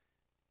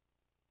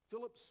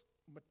 Philip's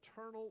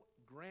maternal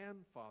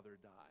grandfather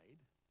died,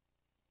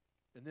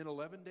 and then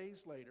 11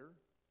 days later,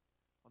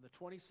 on the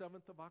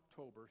 27th of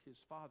October, his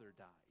father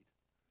died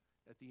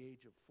at the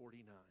age of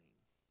 49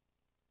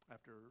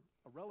 after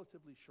a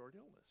relatively short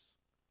illness.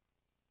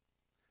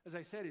 As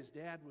I said, his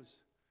dad was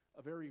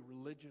a very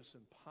religious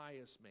and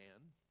pious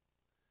man,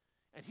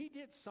 and he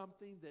did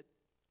something that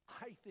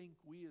I think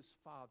we as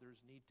fathers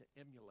need to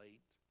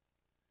emulate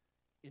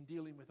in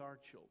dealing with our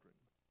children.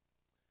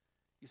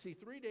 You see,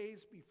 3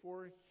 days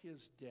before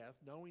his death,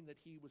 knowing that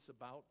he was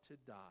about to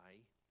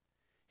die,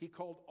 he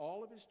called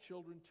all of his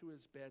children to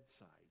his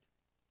bedside.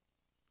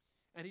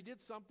 And he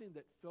did something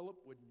that Philip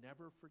would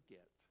never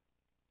forget.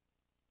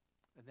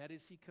 And that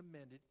is, he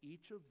commended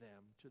each of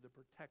them to the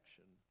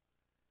protection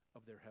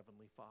of their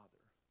heavenly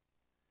Father.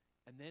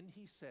 And then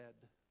he said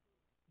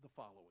the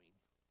following.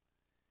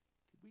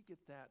 Could we get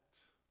that?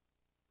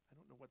 I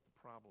don't know what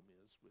the problem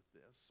is with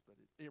this, but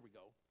here we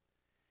go.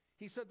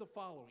 He said the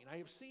following, I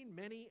have seen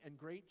many and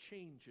great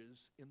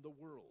changes in the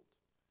world,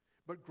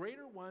 but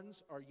greater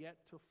ones are yet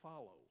to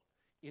follow,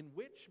 in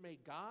which may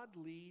God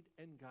lead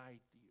and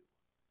guide you.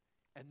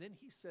 And then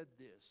he said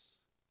this,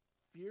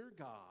 fear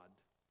God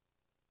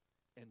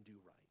and do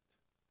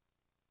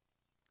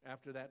right.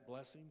 After that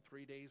blessing,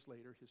 3 days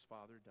later, his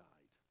father died.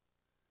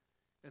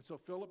 And so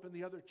Philip and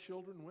the other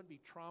children wouldn't be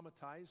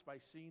traumatized by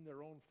seeing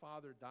their own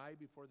father die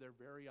before their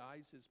very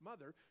eyes. His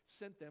mother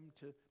sent them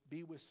to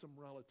be with some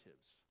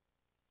relatives.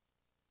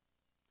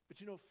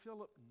 But you know,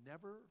 Philip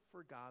never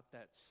forgot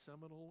that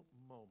seminal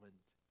moment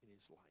in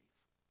his life.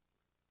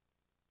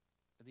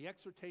 And the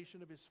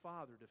exhortation of his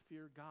father to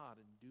fear God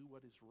and do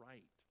what is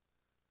right.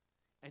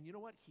 And you know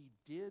what? He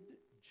did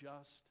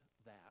just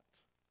that.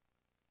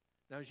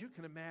 Now, as you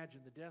can imagine,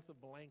 the death of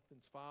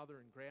Melanchthon's father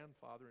and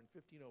grandfather in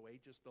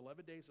 1508, just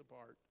 11 days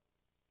apart,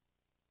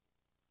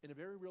 in a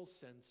very real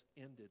sense,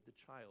 ended the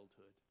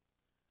childhood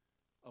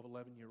of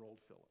 11-year-old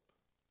Philip.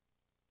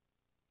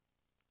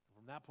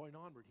 From that point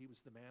onward, he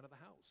was the man of the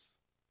house.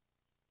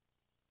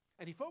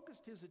 And he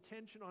focused his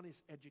attention on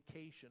his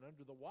education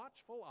under the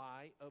watchful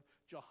eye of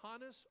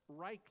Johannes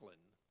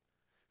Reichlen,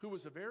 who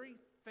was a very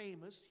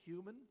famous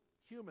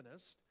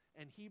humanist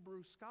and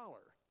Hebrew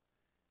scholar.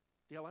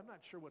 Dale, I'm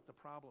not sure what the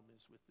problem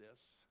is with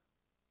this.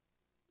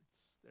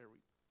 I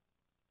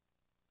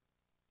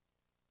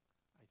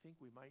think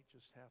we might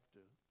just have to,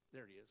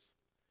 there he is.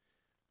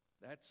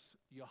 That's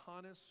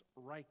Johannes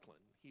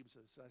Reichlen. He was,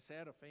 as I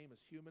said, a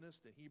famous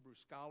humanist and Hebrew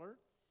scholar.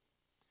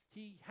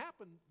 He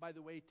happened, by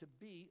the way, to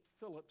be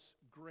Philip's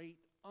great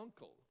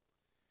uncle.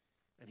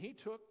 And he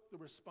took the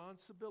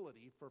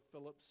responsibility for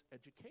Philip's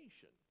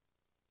education.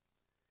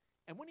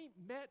 And when he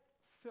met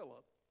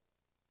Philip,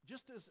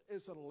 just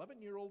as an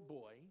 11-year-old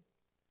boy,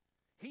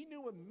 he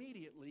knew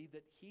immediately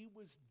that he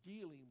was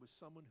dealing with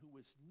someone who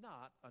was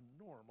not a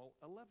normal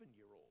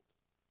 11-year-old.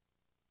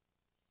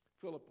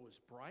 Philip was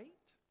bright.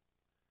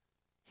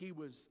 He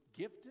was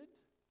gifted.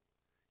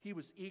 He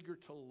was eager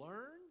to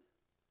learn.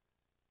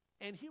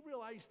 And he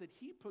realized that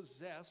he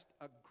possessed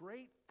a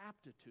great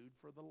aptitude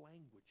for the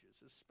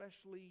languages,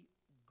 especially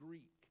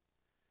Greek.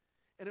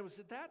 And it was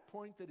at that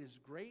point that his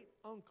great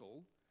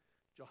uncle,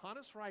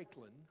 Johannes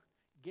Reichlen,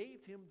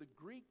 gave him the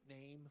Greek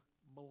name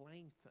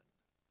Melanchthon.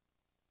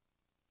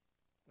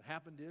 What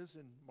happened is,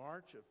 in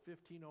March of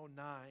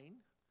 1509,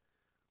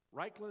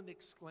 Reichlen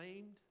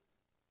exclaimed,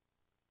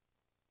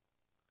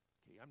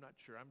 okay, I'm not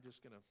sure, I'm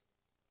just going to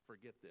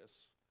forget this,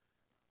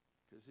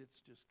 because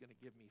it's just going to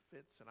give me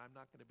fits and I'm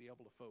not going to be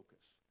able to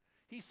focus.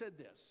 He said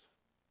this.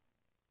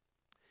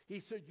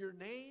 He said, your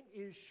name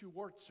is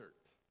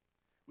Schwarzert,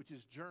 which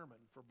is German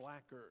for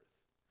black earth.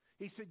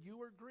 He said,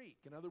 you are Greek.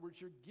 In other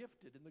words, you're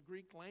gifted in the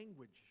Greek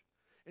language.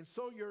 And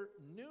so your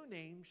new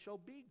name shall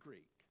be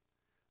Greek.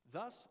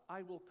 Thus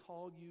I will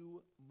call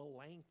you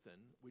Melanchthon,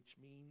 which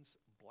means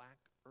black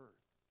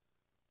earth.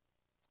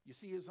 You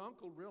see, his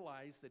uncle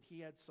realized that he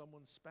had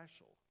someone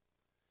special.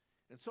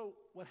 And so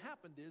what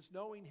happened is,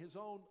 knowing his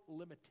own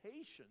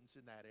limitations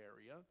in that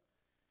area,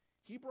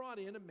 he brought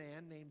in a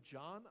man named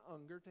John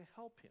Unger to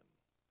help him.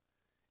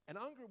 And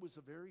Unger was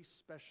a very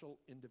special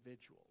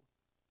individual.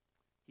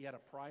 He had a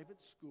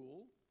private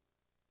school,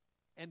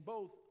 and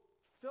both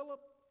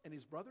Philip and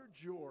his brother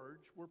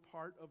George were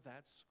part of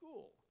that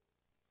school,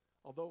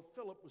 although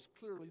Philip was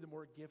clearly the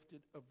more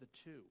gifted of the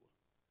two.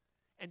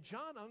 And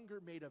John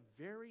Unger made a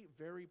very,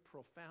 very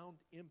profound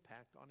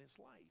impact on his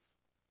life.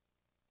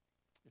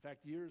 In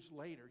fact, years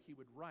later, he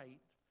would write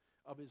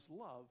of his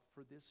love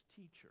for this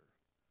teacher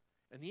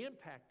and the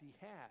impact he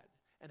had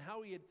and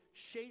how he had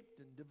shaped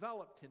and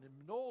developed him and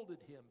molded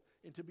him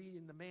into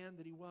being the man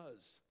that he was.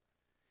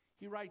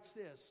 He writes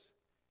this.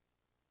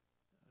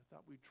 I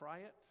thought we'd try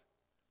it.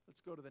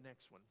 Let's go to the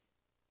next one.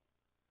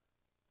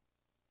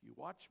 You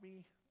watch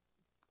me.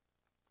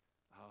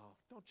 Oh,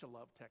 don't you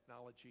love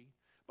technology?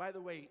 By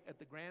the way, at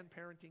the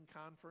grandparenting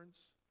conference,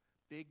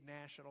 big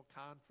national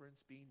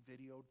conference being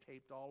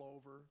videotaped all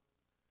over,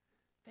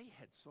 they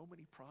had so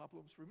many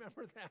problems.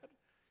 Remember that?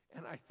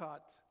 And I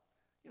thought,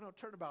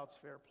 turnabout's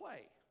fair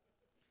play.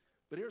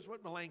 But here's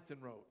what Melanchthon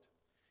wrote.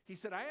 He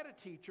said, I had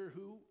a teacher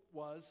who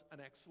was an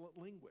excellent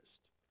linguist.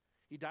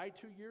 He died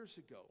 2 years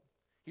ago.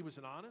 He was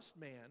an honest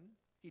man.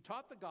 He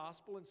taught the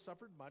gospel and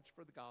suffered much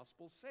for the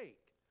gospel's sake.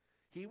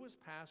 He was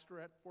pastor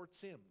at Fort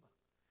Sim.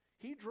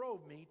 He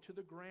drove me to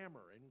the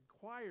grammar and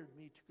inquired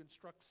me to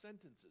construct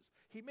sentences.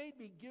 He made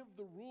me give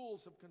the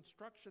rules of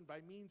construction by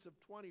means of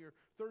 20 or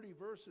 30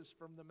 verses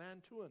from the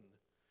Mantuan.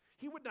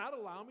 He would not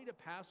allow me to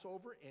pass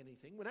over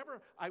anything.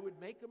 Whenever I would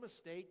make a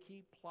mistake,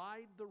 he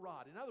plied the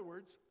rod. In other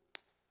words,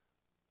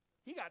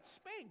 He got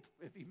spanked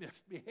if he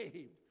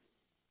misbehaved,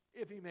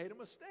 if he made a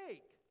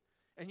mistake.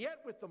 And yet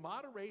with the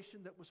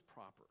moderation that was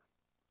proper.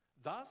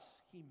 Thus,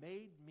 he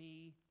made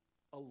me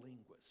a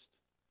linguist.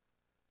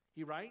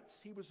 He writes,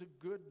 he was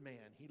a good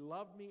man. He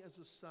loved me as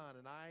a son,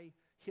 and I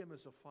him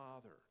as a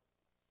father.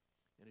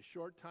 In a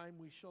short time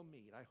we shall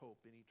meet, I hope,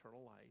 in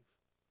eternal life.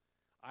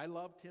 I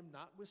loved him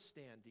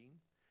notwithstanding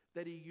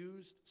that he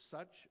used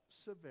such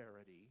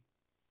severity,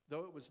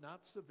 though it was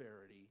not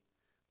severity,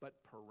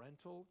 but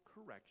parental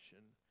correction,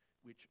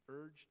 which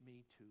urged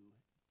me to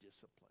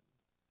discipline.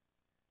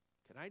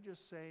 Can I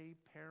just say,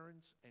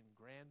 parents and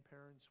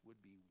grandparents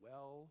would be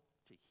well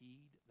to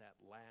heed that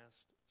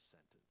last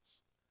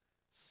sentence.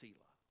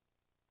 Selah.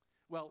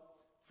 Well,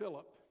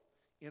 Philip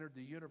entered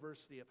the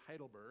University of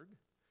Heidelberg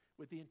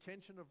with the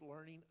intention of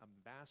learning a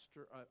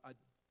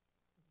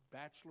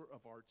Bachelor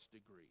of Arts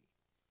degree.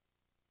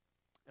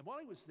 And while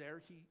he was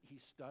there, he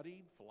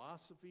studied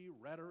philosophy,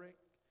 rhetoric,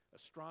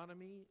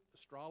 astronomy,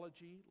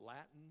 astrology,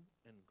 Latin,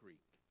 and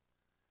Greek.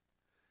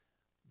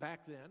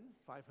 Back then,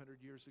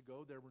 500 years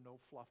ago, there were no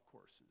fluff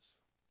courses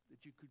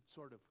that you could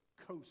sort of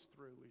coast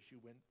through as you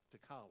went to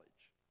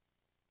college.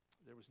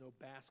 There was no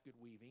basket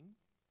weaving,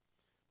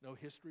 no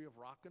history of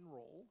rock and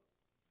roll.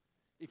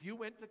 If you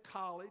went to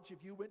college,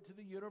 if you went to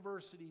the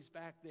universities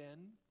back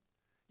then,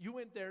 you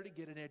went there to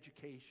get an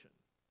education.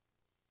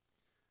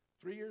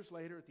 3 years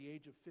later, at the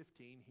age of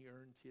 15, he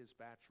earned his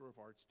Bachelor of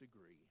Arts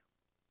degree.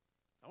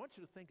 I want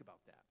you to think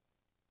about that.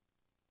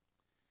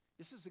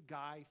 This is a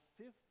guy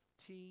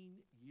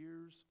 15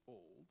 years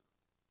old,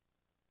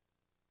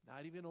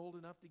 not even old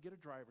enough to get a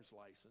driver's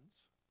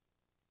license,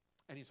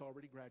 and he's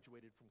already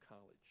graduated from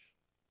college.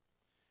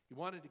 He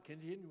wanted to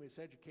continue his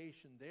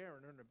education there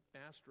and earn a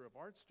Master of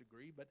Arts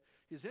degree, but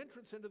his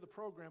entrance into the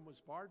program was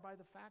barred by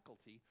the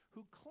faculty,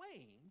 who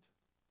claimed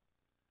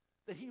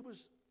that he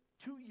was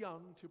too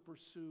young to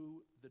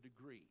pursue the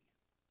degree.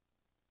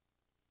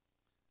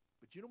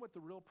 But you know what the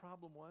real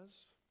problem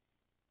was?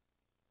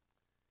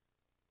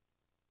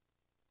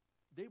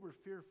 They were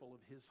fearful of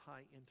his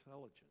high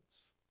intelligence.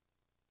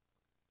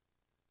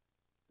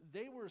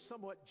 They were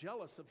somewhat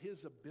jealous of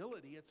his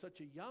ability at such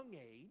a young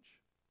age,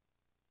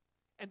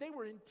 and they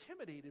were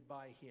intimidated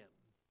by him.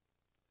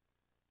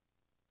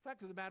 The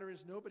fact of the matter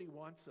is, nobody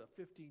wants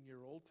a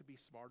 15-year-old to be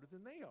smarter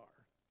than they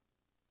are.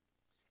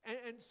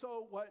 And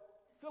so what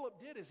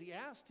Philip did is he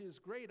asked his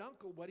great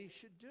uncle what he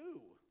should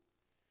do.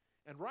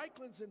 And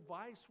Reichlin's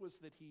advice was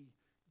that he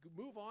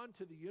move on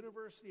to the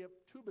University of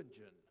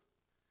Tübingen.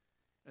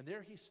 And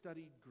there he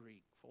studied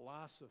Greek,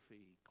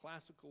 philosophy,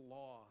 classical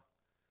law,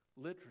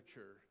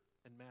 literature,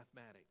 and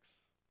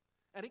mathematics.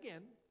 And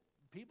again,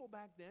 people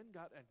back then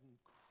got an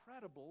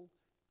incredible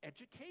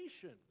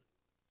education.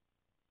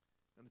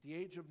 And at the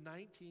age of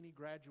 19, he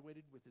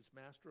graduated with his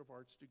Master of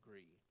Arts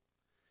degree.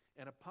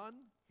 And upon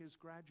his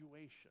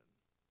graduation,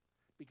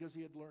 because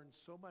he had learned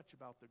so much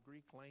about the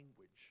Greek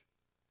language,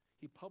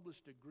 he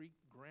published a Greek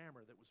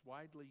grammar that was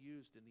widely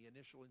used in the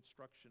initial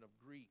instruction of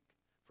Greek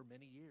for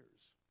many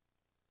years.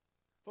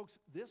 Folks,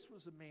 this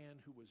was a man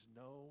who was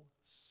no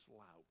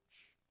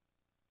slouch.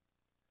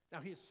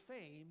 Now, his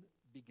fame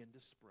began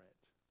to spread.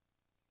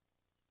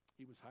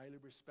 He was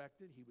highly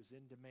respected. He was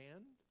in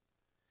demand.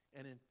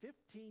 And in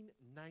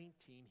 1519,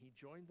 he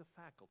joined the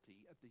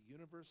faculty at the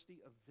University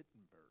of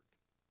Wittenberg,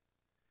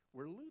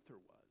 where Luther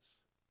was.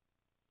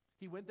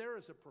 He went there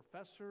as a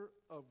professor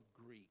of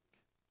Greek.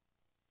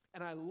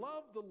 And I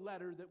love the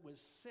letter that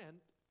was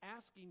sent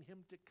asking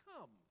him to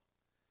come.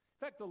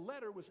 In fact, the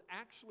letter was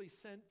actually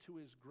sent to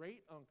his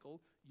great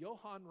uncle,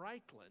 Johann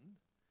Reichlin,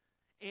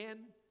 and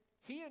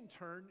he in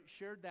turn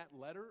shared that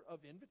letter of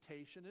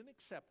invitation and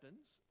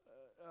acceptance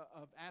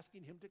of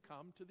asking him to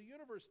come to the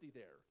university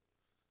there.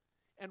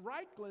 And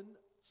Reichlin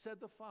said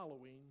the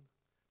following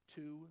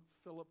to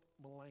Philip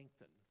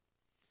Melanchthon.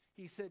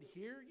 He said,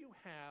 "Here you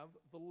have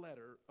the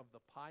letter of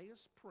the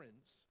pious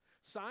prince,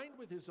 signed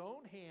with his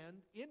own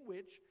hand, in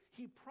which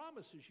he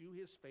promises you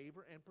his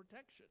favor and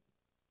protection.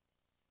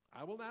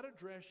 I will not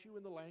address you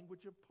in the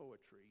language of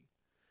poetry,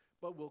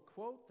 but will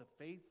quote the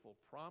faithful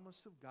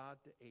promise of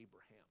God to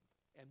Abraham."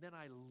 And then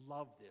I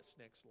love this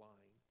next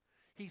line.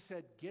 He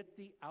said, "Get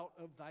thee out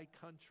of thy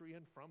country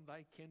and from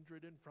thy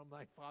kindred and from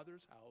thy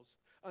father's house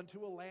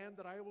unto a land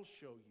that I will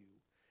show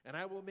you. And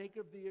I will make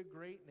of thee a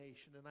great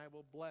nation, and I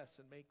will bless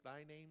and make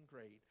thy name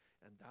great,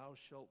 and thou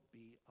shalt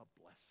be a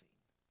blessing."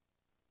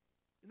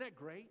 Isn't that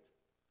great?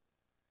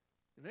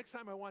 The next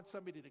time I want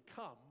somebody to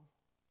come,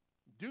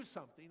 do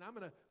something, I'm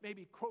going to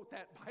maybe quote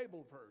that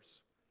Bible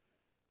verse.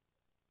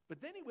 But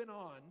then he went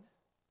on,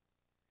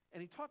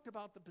 and he talked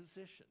about the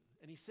position,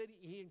 and he said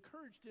he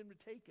encouraged him to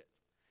take it.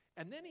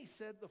 And then he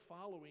said the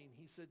following.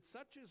 He said,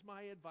 "Such is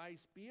my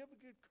advice, be of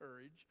good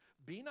courage,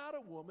 be not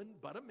a woman,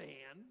 but a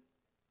man.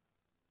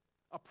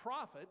 A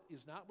prophet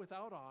is not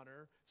without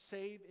honor,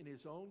 save in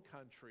his own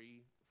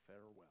country.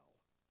 Farewell."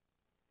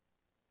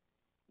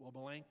 Well,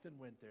 Melanchthon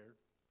went there,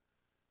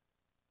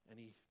 and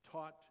he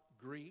taught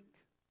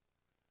Greek,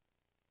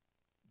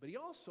 but he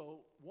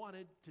also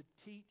wanted to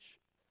teach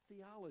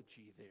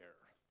theology there.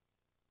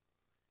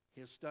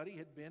 His study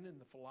had been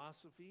in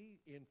philosophy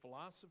and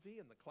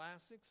the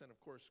classics, and of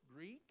course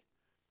Greek.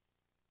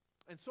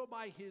 And so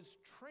by his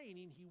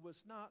training, he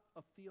was not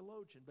a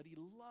theologian, but he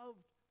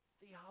loved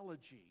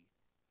theology.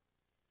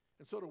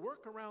 And so to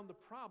work around the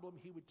problem,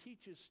 he would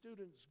teach his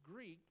students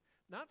Greek,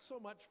 not so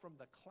much from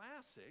the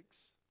classics,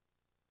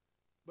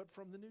 but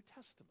from the New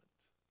Testament.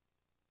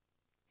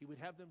 He would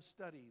have them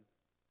study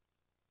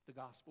the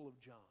Gospel of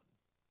John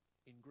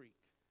in Greek.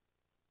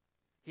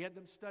 He had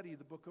them study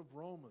the book of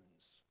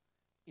Romans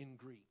in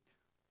Greek.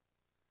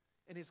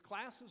 And his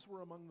classes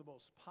were among the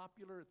most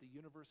popular at the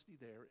university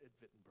there at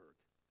Wittenberg.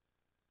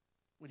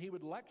 When he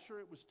would lecture,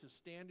 it was to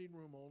standing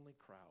room only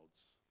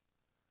crowds.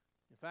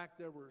 In fact,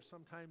 there were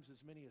sometimes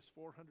as many as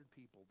 400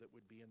 people that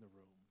would be in the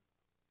room.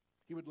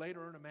 He would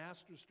later earn a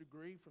master's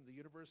degree from the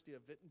University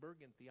of Wittenberg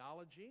in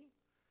theology,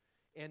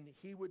 and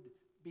he would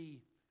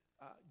be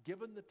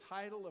given the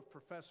title of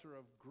professor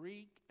of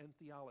Greek and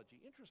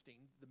theology. Interesting,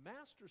 the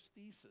master's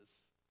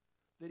thesis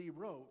that he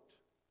wrote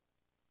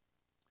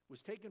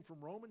was taken from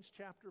Romans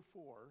chapter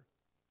 4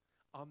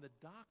 on the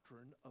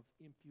doctrine of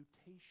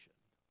imputation,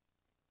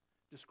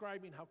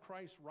 describing how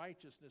Christ's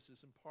righteousness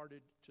is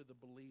imparted to the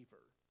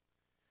believer.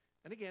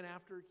 And again,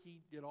 after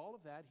he did all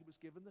of that, he was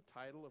given the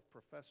title of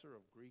professor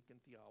of Greek and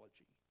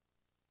theology.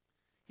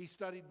 He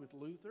studied with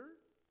Luther.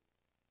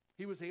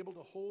 He was able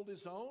to hold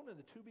his own, and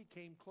the two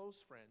became close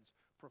friends,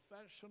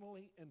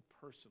 professionally and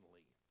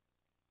personally.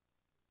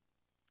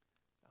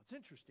 Now, what's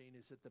interesting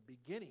is at the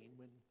beginning,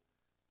 when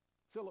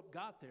Philip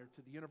got there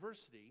to the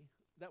university,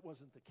 that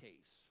wasn't the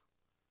case.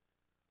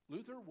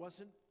 Luther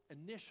wasn't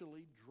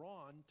initially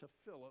drawn to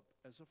Philip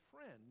as a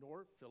friend,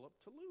 nor Philip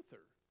to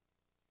Luther.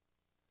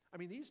 I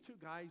mean, these two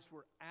guys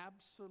were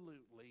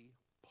absolutely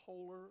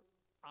polar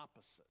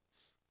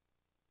opposites.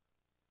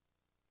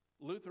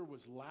 Luther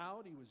was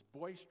loud, he was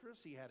boisterous,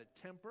 he had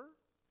a temper.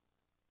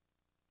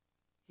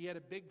 He had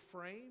a big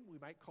frame, we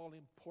might call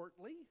him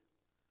portly.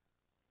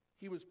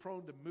 He was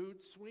prone to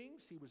mood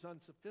swings, he was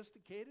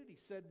unsophisticated, he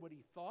said what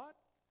he thought.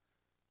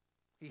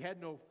 He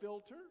had no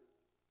filter.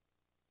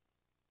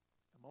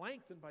 And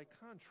Melanchthon, by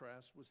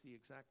contrast, was the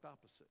exact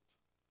opposite.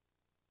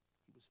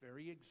 He was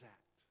very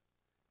exact,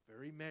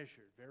 very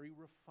measured, very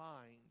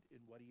refined in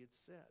what he had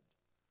said.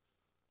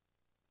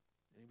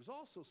 And he was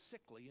also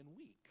sickly and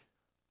weak.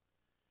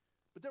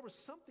 But there was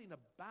something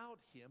about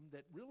him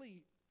that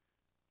really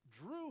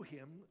drew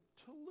him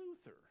to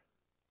Luther.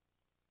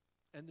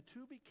 And the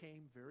two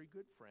became very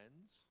good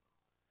friends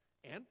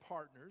and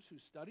partners who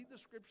studied the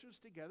scriptures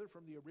together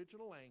from the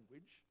original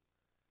language.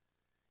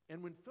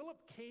 And when Philip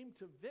came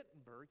to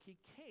Wittenberg, he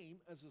came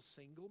as a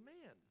single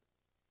man.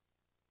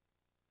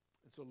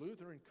 And so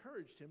Luther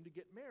encouraged him to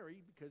get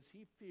married because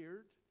he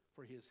feared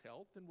for his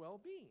health and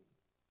well-being.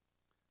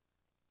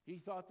 He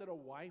thought that a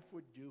wife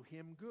would do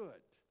him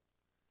good.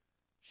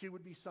 She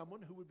would be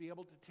someone who would be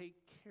able to take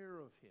care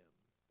of him.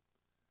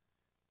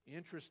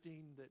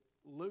 Interesting that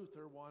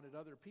Luther wanted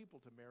other people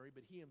to marry,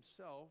 but he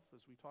himself,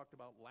 as we talked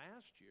about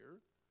last year,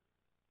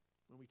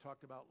 when we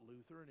talked about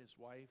Luther and his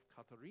wife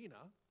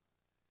Katharina,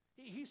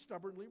 he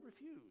stubbornly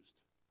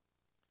refused.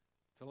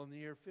 Till in the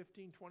year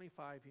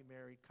 1525 he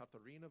married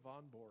Katharina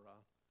von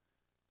Bora,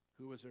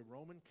 who was a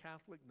Roman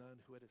Catholic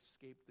nun who had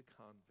escaped the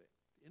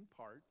convict, in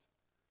part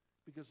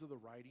because of the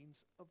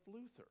writings of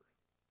Luther.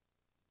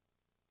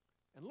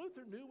 And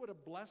Luther knew what a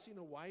blessing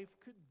a wife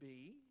could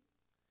be,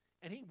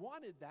 and he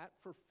wanted that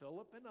for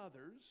Philip and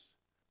others,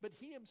 but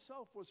he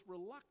himself was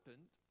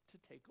reluctant to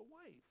take a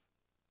wife.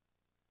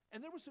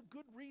 And there was a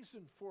good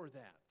reason for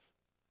that.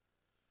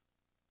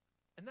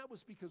 And that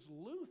was because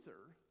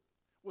Luther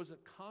was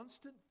a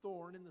constant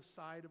thorn in the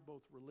side of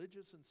both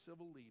religious and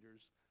civil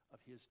leaders of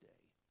his day.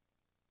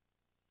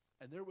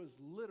 And there was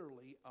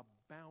literally a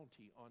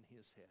bounty on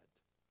his head.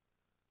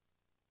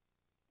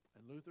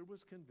 And Luther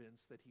was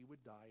convinced that he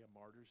would die a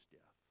martyr's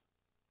death.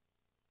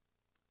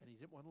 And he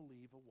didn't want to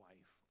leave a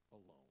wife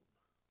alone.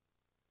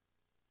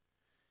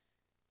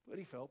 But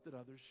he felt that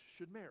others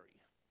should marry,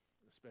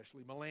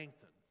 especially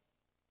Melanchthon.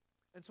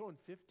 And so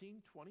in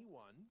 1521,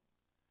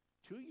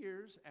 2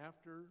 years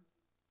after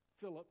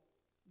Philip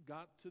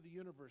got to the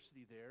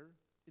university there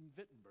in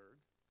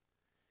Wittenberg,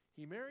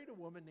 he married a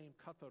woman named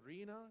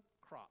Katharina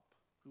Kropp,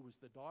 who was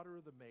the daughter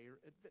of the mayor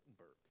at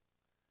Wittenberg.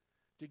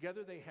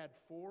 Together they had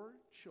 4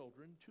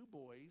 children, 2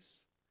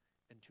 boys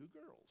and 2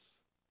 girls.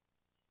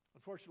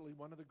 Unfortunately,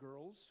 one of the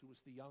girls, who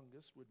was the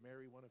youngest, would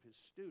marry one of his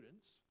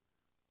students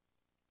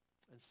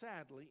and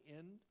sadly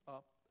end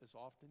up, as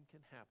often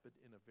can happen,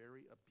 in a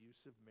very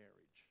abusive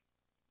marriage,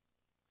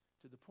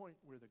 to the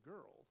point where the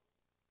girl,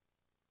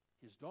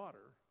 his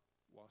daughter,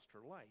 lost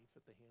her life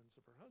at the hands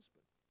of her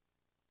husband.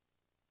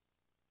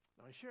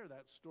 Now, I share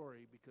that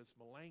story because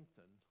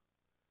Melanchthon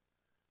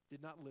did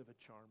not live a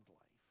charmed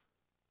life.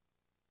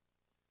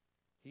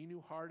 He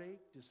knew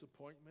heartache,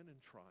 disappointment,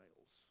 and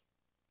trials.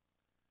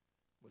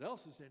 What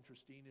else is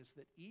interesting is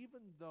that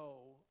even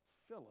though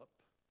Philip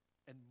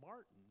and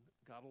Martin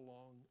got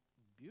along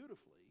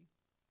beautifully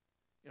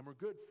and were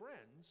good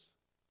friends,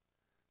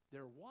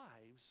 their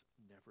wives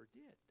never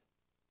did.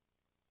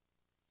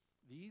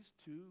 these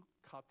two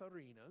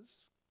Katharinas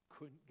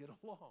couldn't get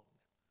along.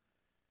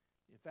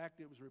 In fact,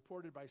 it was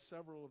reported by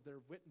several of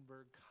their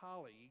Wittenberg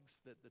colleagues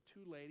that the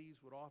two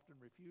ladies would often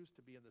refuse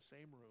to be in the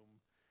same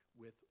room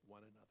with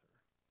one another.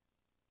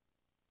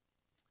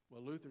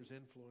 Well, Luther's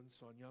influence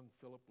on young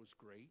Philip was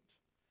great,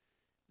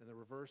 and the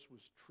reverse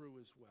was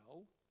true as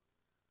well.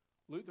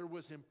 Luther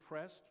was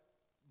impressed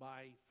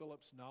by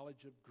Philip's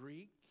knowledge of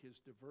Greek, his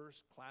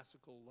diverse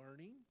classical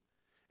learning,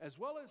 as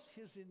well as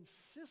his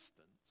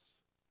insistence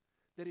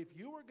that if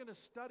you were going to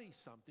study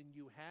something,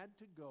 you had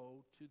to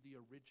go to the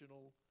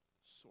original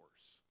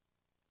source.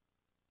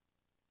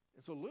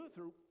 And so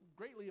Luther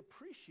greatly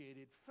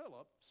appreciated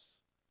Philip's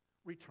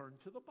return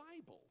to the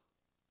Bible.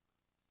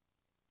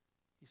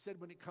 He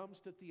said, when it comes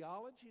to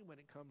theology, when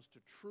it comes to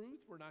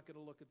truth, we're not going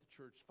to look at the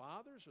church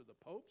fathers or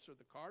the popes or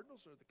the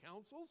cardinals or the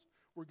councils.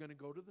 We're going to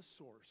go to the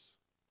source.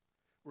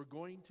 We're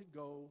going to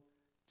go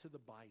to the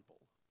Bible.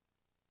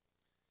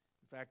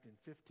 In fact, in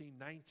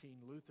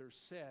 1519, Luther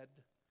said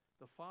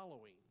the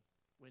following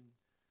when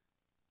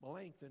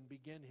Melanchthon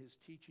began his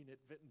teaching at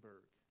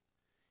Wittenberg.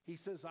 He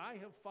says, I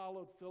have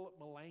followed Philip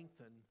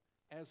Melanchthon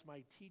as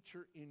my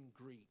teacher in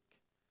Greek.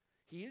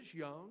 He is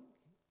young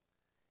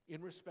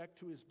in respect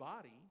to his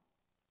body,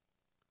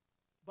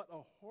 but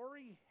a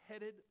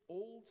hoary-headed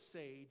old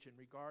sage in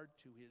regard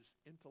to his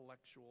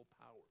intellectual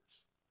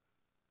powers.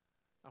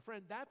 Now,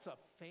 friend, that's a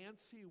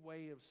fancy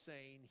way of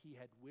saying he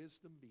had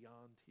wisdom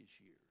beyond his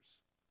years.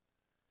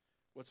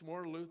 What's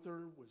more,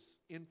 Luther was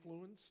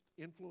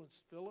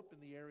influenced Philip in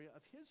the area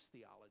of his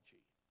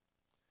theology,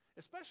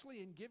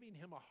 especially in giving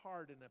him a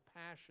heart and a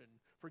passion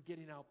for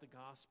getting out the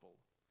gospel.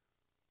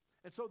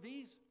 And so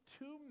these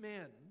two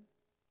men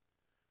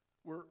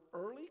were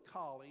early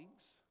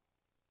colleagues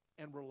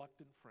and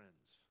reluctant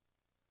friends.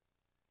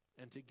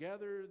 And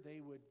together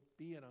they would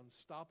be an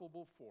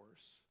unstoppable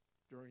force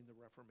during the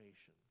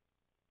Reformation.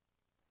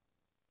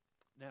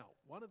 Now,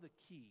 one of the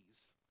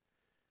keys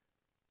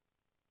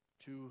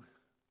to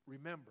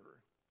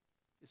remember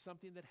is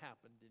something that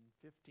happened in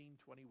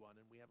 1521,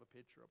 and we have a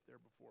picture up there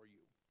before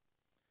you.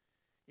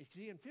 You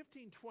see, in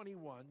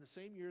 1521, the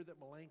same year that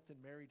Melanchthon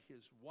married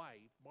his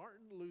wife,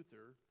 Martin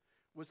Luther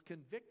was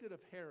convicted of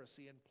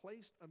heresy and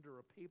placed under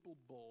a papal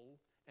bull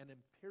and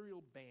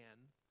imperial ban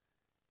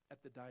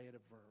at the Diet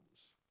of Worms.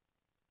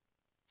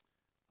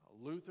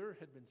 Luther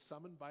had been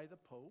summoned by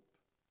the Pope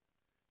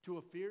to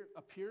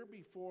appear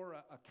before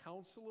a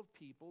council of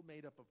people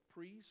made up of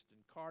priests and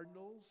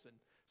cardinals and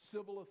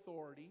civil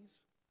authorities.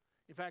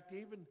 In fact,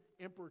 even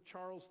Emperor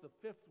Charles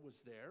V was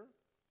there.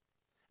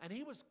 And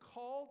he was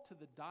called to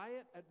the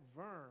Diet at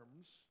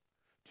Worms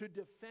to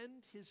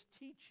defend his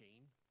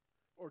teaching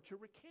or to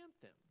recant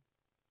them.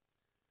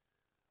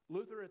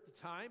 Luther at the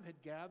time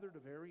had gathered a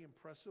very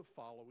impressive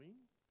following.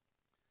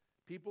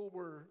 People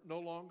were no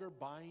longer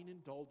buying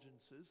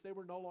indulgences. They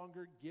were no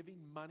longer giving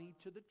money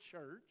to the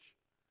church.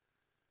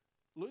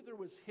 Luther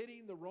was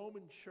hitting the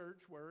Roman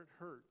church where it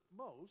hurt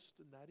most,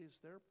 and that is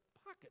their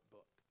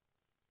pocketbook.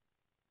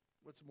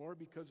 What's more,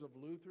 because of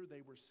Luther,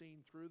 they were seeing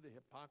through the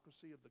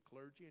hypocrisy of the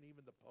clergy and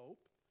even the Pope.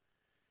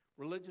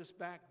 Religion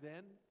back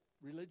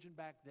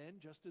then,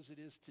 just as it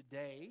is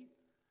today,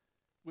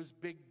 was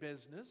big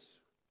business.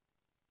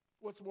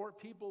 What's more,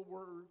 people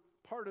were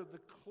part of the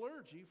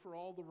clergy for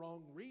all the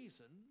wrong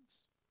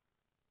reasons.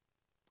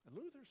 And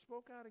Luther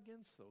spoke out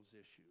against those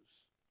issues.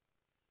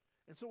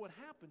 And so what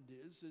happened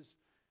is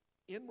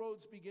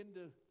inroads begin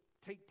to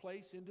take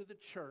place into the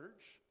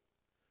church.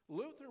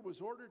 Luther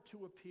was ordered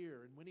to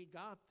appear, and when he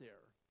got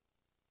there,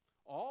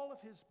 all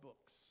of his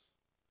books,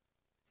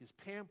 his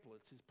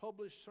pamphlets, his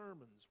published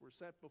sermons were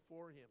set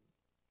before him.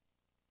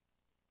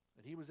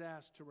 And he was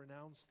asked to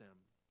renounce them.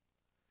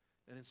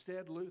 And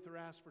instead, Luther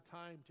asked for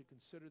time to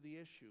consider the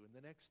issue. And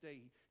the next day,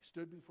 he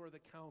stood before the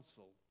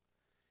council,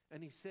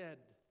 and he said,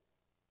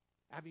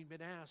 having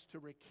been asked to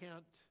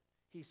recant,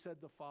 he said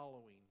the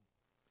following: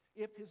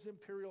 if His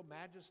Imperial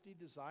Majesty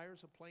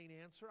desires a plain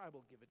answer, I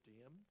will give it to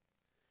him.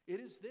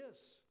 It is this: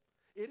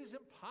 it is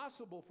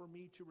impossible for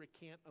me to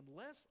recant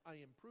unless I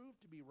am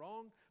proved to be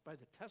wrong by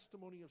the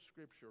testimony of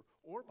Scripture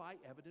or by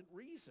evident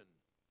reason.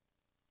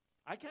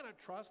 I cannot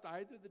trust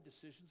either the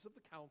decisions of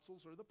the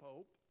councils or the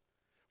Pope,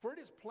 for it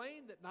is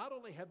plain that not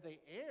only have they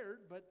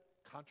erred, but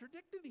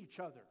contradicted each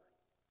other.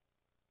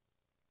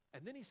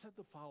 And then he said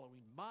the following: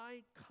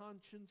 my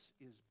conscience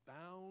is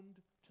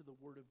bound to the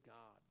Word of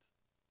God,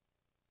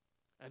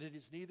 and it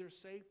is neither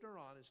safe nor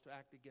honest to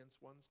act against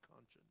one's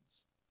conscience.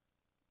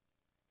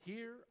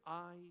 Here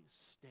I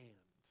stand.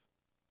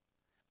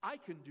 I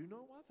can do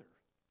no other.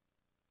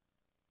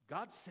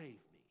 God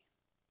save me.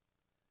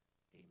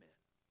 Amen.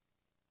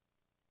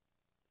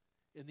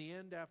 In the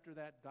end, after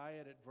that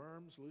diet at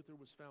Worms, Luther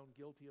was found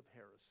guilty of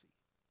heresy.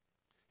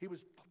 He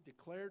was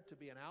declared to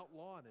be an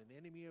outlaw and an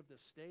enemy of the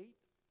state,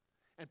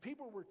 and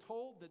people were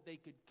told that they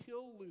could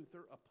kill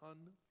Luther upon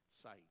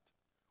sight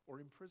or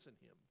imprison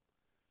him.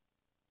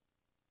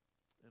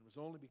 And it was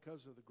only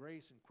because of the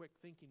grace and quick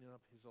thinking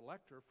of his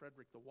elector,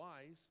 Frederick the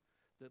Wise,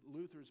 that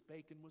Luther's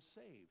bacon was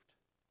saved.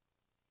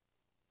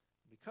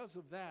 Because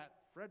of that,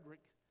 Frederick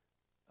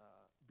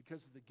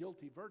because of the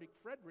guilty verdict,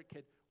 Frederick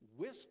had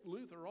whisked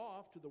Luther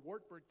off to the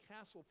Wartburg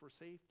Castle for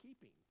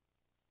safekeeping.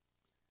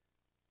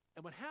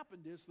 And what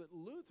happened is that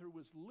Luther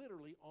was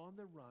literally on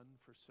the run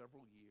for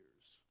several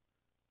years,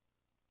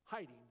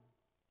 hiding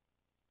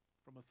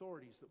from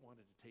authorities that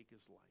wanted to take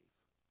his life.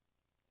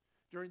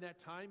 During that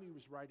time, he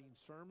was writing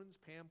sermons,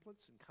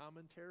 pamphlets, and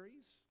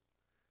commentaries.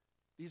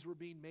 These were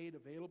being made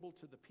available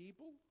to the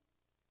people.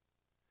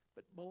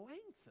 But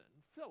Melanchthon,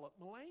 Philip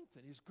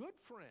Melanchthon, his good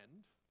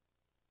friend,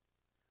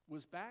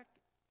 was back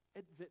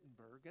at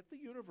Wittenberg, at the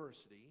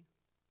university,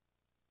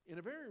 in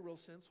a very real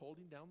sense,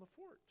 holding down the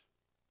fort.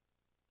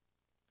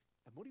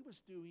 And what he was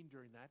doing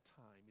during that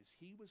time is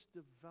he was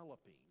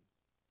developing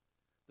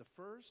the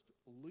first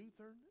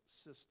Lutheran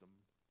system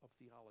of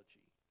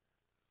theology.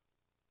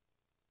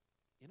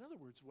 In other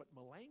words, what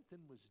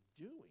Melanchthon was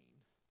doing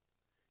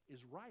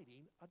is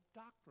writing a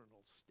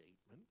doctrinal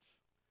statement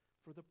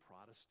for the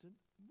Protestant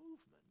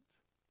movement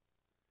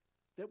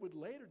that would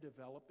later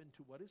develop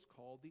into what is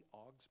called the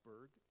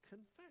Augsburg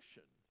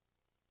Confession.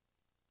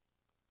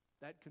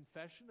 That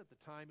confession, at the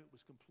time it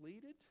was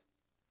completed,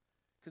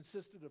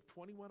 consisted of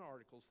 21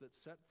 articles that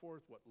set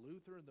forth what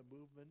Luther and the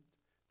movement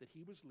that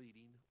he was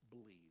leading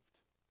believed.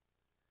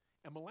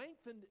 And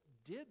Melanchthon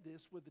did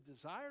this with the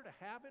desire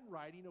to have in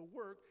writing a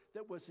work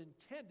that was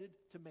intended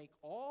to make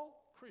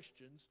all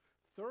Christians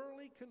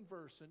thoroughly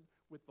conversant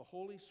with the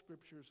Holy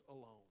Scriptures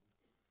alone.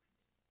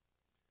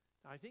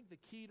 Now, I think the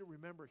key to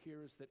remember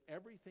here is that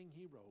everything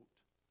he wrote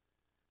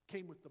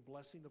came with the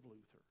blessing of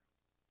Luther.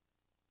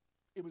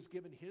 It was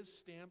given his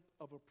stamp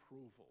of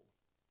approval.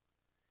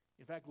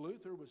 In fact,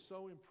 Luther was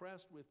so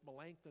impressed with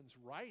Melanchthon's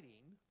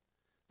writing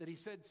that he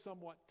said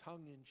somewhat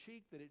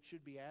tongue-in-cheek that it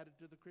should be added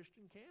to the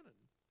Christian canon.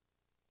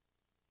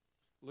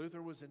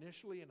 Luther was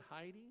initially in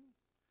hiding,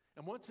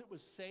 and once it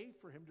was safe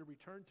for him to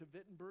return to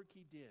Wittenberg,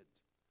 he did.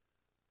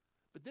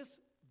 But this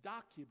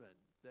document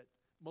that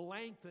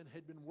Melanchthon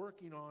had been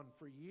working on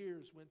for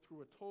years went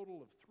through a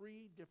total of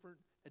 3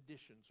 different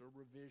editions or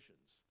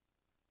revisions,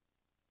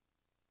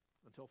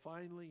 until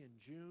finally in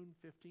June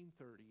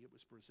 1530 it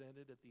was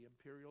presented at the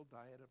Imperial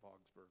Diet of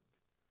Augsburg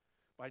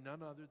by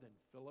none other than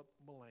Philip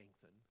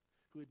Melanchthon,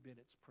 who had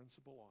been its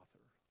principal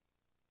author.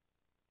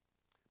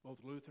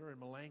 Both Luther and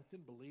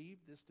Melanchthon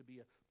believed this to be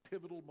a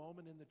pivotal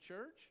moment in the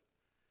church.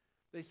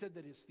 They said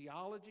that his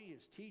theology,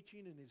 his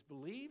teaching, and his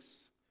beliefs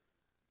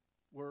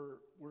were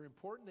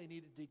important. They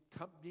needed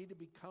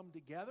to come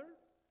together.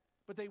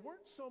 But they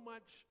weren't so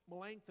much,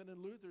 Melanchthon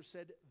and Luther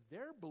said,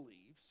 their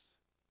beliefs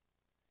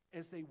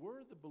as they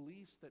were the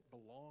beliefs that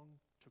belonged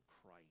to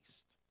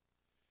Christ.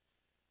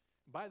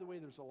 By the way,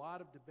 there's a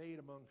lot of debate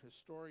among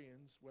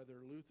historians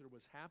whether Luther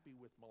was happy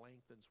with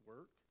Melanchthon's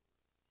work.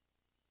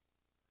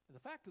 And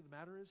the fact of the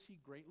matter is he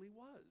greatly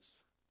was.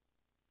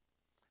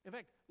 In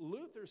fact,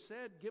 Luther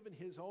said, given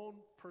his own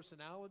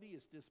personality,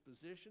 his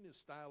disposition, his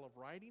style of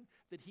writing,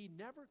 that he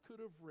never could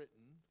have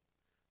written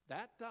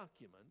that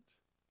document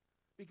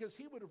because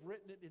he would have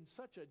written it in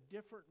such a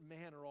different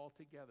manner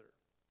altogether.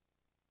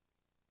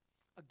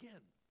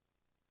 Again,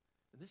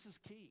 and this is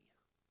key,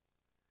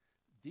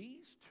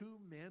 these 2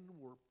 men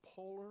were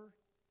polar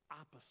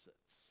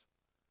opposites.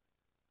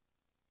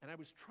 And I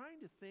was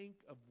trying to think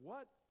of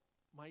what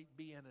might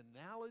be an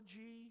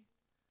analogy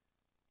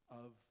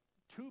of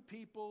 2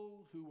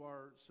 people who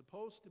are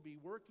supposed to be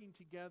working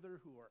together,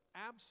 who are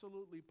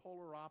absolutely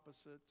polar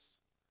opposites.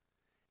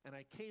 And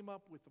I came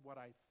up with what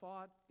I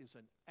thought is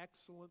an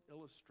excellent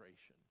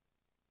illustration.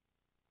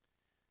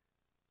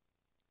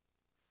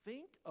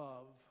 Think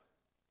of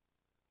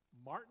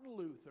Martin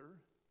Luther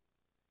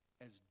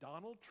as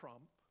Donald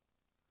Trump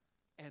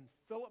and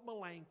Philip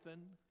Melanchthon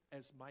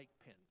as Mike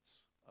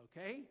Pence,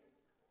 okay?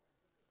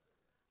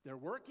 They're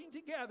working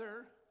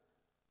together,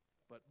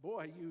 but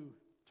boy, you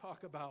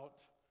talk about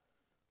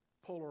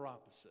polar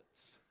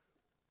opposites.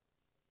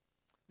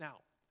 Now,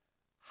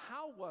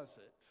 how was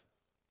it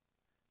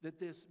that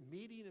this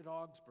meeting at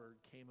Augsburg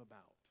came about?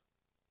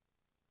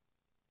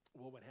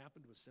 Well, what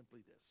happened was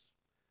simply this.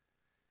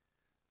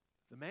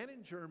 The man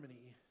in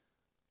Germany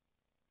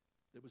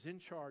that was in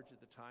charge at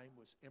the time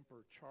was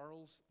Emperor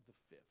Charles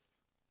V.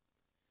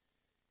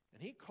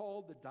 And he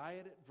called the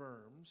Diet at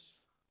Worms,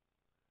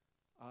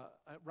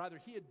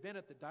 he had been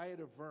at the Diet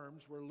of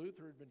Worms where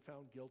Luther had been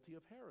found guilty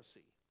of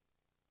heresy.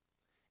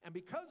 And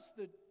because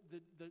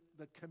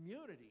the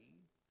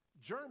community,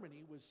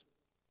 Germany, was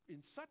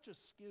in such a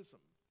schism,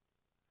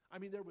 I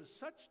mean, there was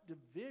such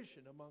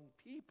division among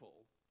people,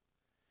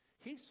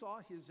 he saw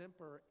his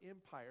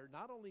empire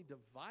not only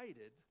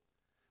divided,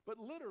 but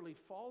literally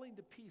falling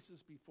to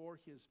pieces before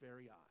his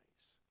very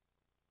eyes.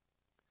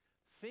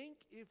 Think,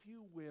 if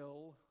you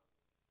will,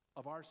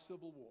 of our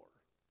Civil War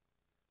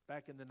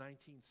back in the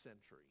 19th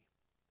century.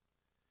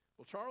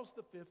 Well, Charles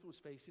V was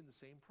facing the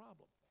same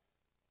problem.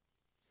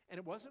 And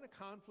it wasn't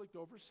a conflict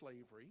over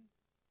slavery.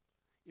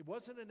 It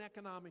wasn't an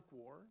economic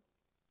war.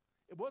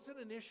 It wasn't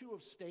an issue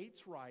of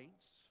states'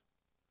 rights.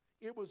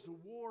 It was a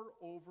war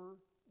over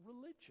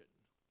religion.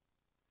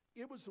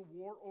 It was a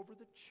war over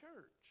the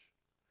church.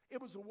 It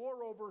was a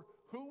war over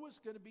who was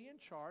going to be in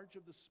charge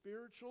of the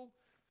spiritual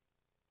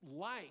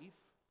life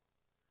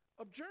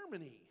of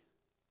Germany.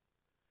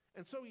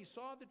 And so he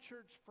saw the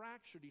church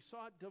fractured, he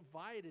saw it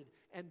divided,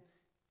 and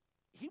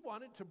he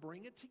wanted to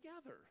bring it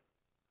together.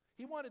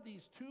 He wanted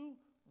these two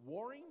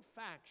warring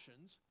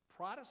factions,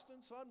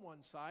 Protestants on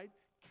one side,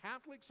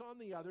 Catholics on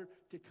the other,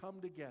 to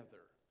come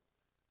together.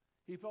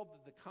 He felt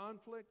that the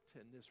conflict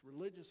and this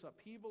religious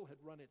upheaval had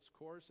run its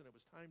course and it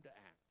was time to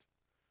act.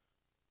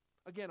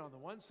 Again, on the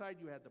one side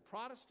you had the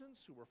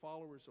Protestants who were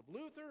followers of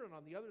Luther, and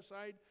on the other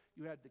side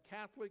you had the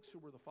Catholics who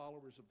were the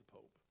followers of the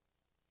Pope.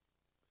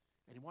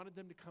 And he wanted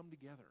them to come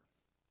together.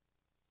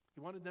 He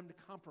wanted them to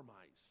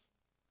compromise.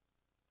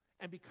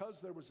 And because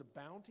there was a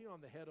bounty on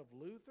the head of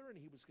Luther and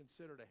he was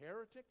considered a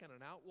heretic and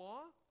an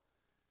outlaw,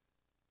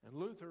 and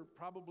Luther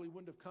probably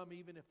wouldn't have come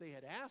even if they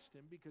had asked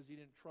him because he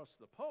didn't trust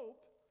the Pope,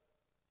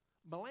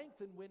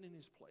 Melanchthon went in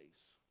his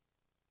place.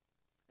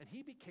 And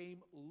he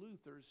became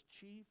Luther's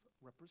chief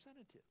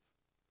representative.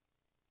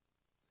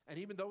 And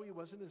even though he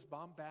wasn't as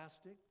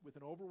bombastic with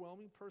an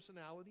overwhelming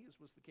personality as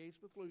was the case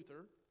with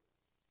Luther,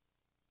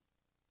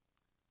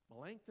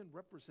 Melanchthon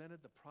represented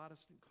the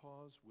Protestant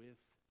cause with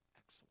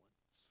excellence.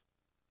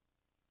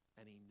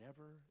 And he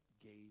never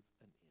gave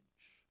an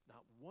inch,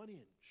 not 1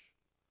 inch,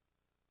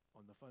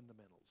 on the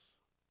fundamentals.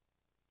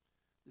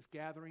 This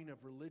gathering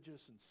of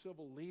religious and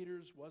civil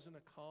leaders wasn't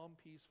a calm,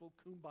 peaceful,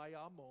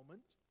 kumbaya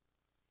moment.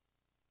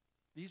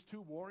 These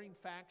two warring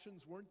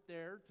factions weren't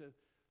there to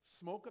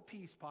smoke a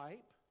peace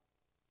pipe.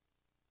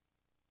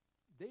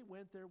 They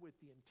went there with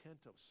the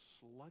intent of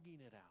slugging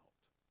it out.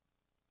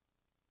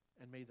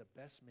 And may the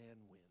best man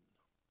win.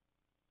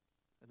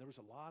 And there was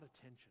a lot of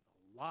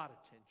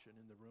tension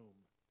in the room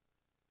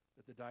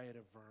at the Diet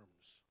of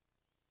Worms.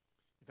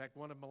 In fact,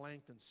 one of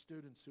Melanchthon's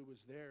students who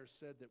was there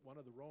said that one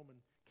of the Roman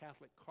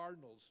Catholic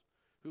cardinals,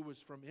 who was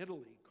from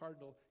Italy,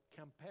 Cardinal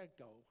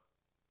Campeggio,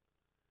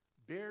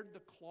 bared the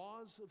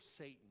claws of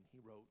Satan, he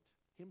wrote,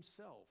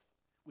 himself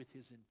with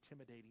his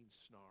intimidating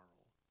snarl.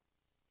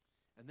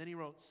 And then he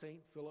wrote,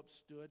 St. Philip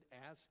stood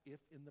as if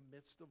in the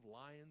midst of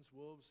lions,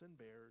 wolves, and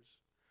bears,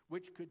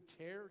 which could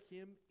tear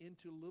him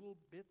into little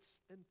bits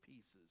and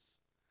pieces.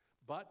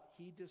 But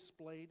he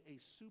displayed a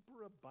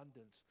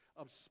superabundance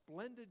of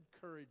splendid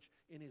courage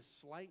in his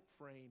slight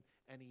frame,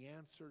 and he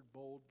answered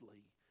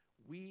boldly,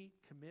 we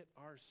commit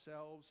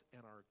ourselves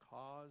and our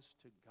cause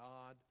to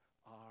God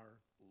our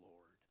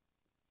Lord.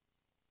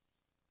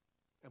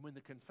 And when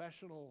the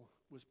confessional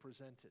was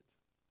presented,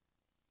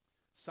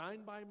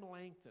 signed by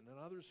Melanchthon and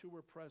others who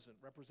were present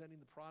representing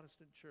the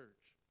Protestant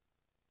church,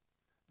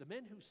 the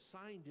men who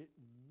signed it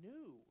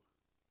knew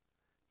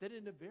that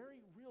in a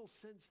very real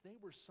sense they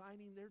were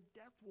signing their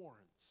death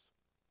warrants.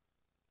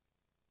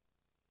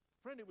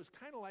 Friend, it was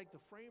kind of like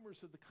the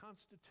framers of the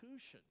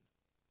Constitution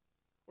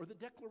or the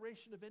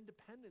Declaration of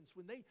Independence.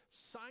 When they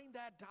signed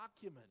that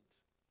document,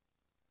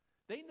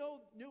 they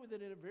knew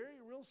that in a very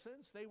real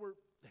sense they were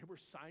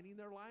signing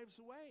their lives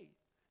away.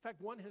 In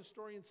fact, one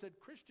historian said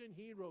Christian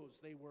heroes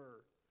they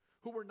were,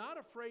 who were not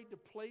afraid to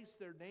place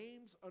their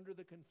names under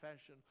the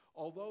confession,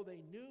 although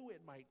they knew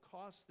it might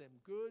cost them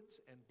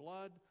goods and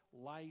blood,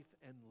 life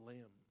and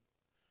limb.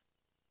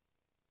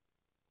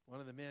 One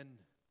of the men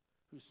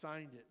who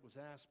signed it was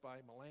asked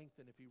by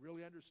Melanchthon if he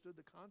really understood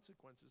the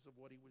consequences of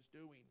what he was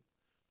doing.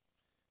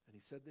 And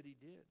he said that he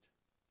did.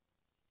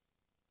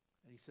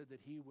 And he said that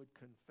he would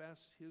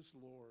confess his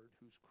Lord,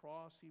 whose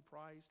cross he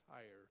prized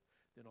higher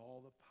than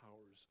all the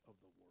powers of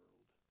the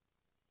world.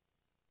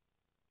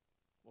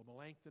 Well,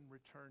 Melanchthon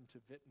returned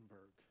to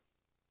Wittenberg.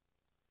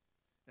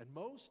 And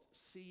most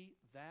see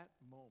that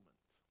moment,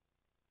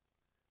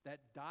 that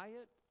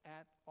diet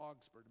at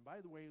Augsburg. And by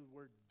the way, the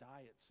word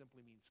diet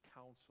simply means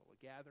council, a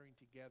gathering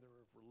together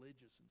of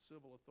religious and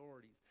civil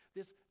authorities.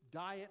 This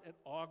diet at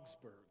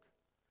Augsburg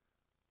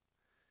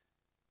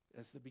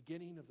as the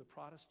beginning of the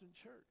Protestant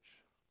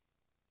church,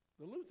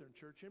 the Lutheran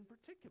church in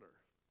particular.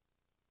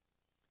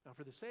 Now,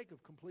 for the sake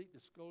of complete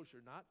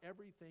disclosure, not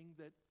everything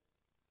that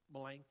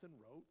Melanchthon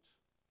wrote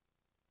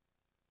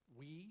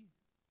we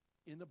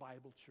in the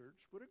Bible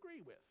church would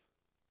agree with.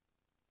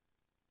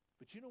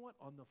 But you know what?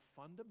 On the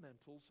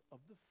fundamentals of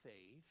the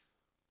faith,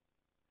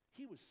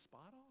 he was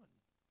spot on.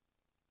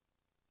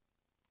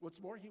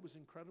 What's more, he was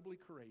incredibly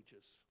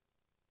courageous.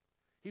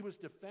 He was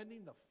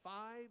defending the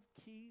 5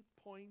 key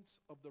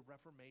points of the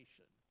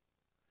Reformation,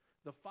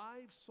 the 5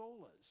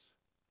 solas.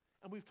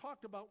 And we've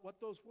talked about what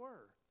those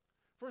were.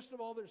 First of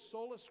all, there's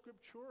sola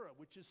scriptura,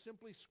 which is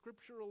simply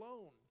scripture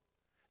alone.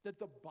 That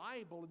the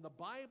Bible and the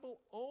Bible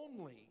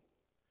only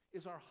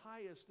is our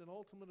highest and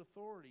ultimate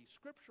authority.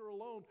 Scripture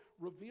alone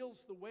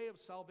reveals the way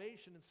of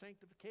salvation and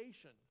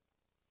sanctification.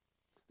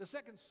 The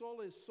second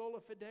sola is sola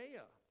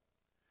fidea,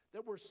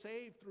 that we're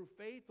saved through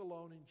faith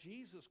alone in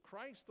Jesus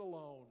Christ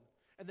alone,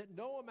 and that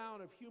no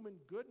amount of human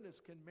goodness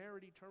can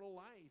merit eternal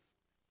life.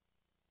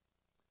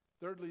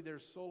 Thirdly,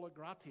 there's sola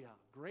gratia,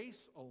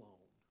 grace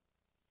alone.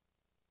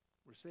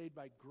 We're saved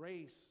by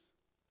grace,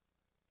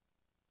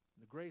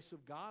 the grace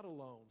of God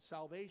alone.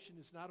 Salvation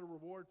is not a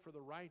reward for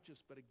the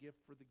righteous, but a gift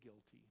for the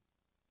guilty.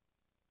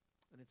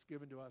 And it's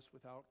given to us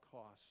without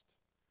cost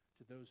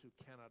to those who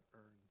cannot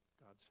earn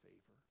God's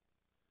favor.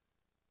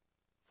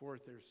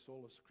 Fourth, there's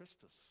solus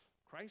Christus,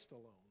 Christ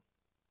alone.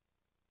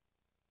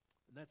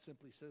 And that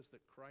simply says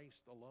that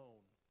Christ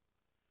alone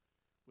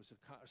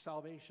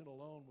salvation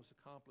alone was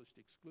accomplished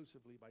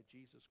exclusively by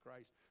Jesus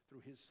Christ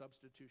through his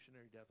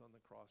substitutionary death on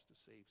the cross to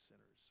save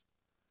sinners.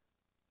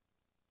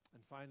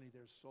 And finally,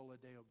 there's sola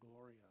Deo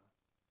Gloria.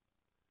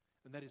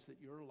 And that is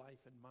that your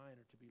life and mine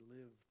are to be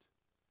lived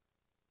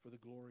for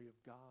the glory of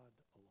God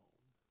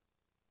alone.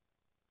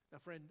 Now,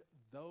 friend,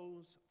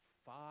 those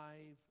 5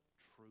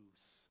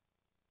 truths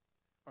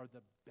are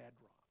the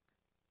bedrock.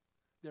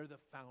 They're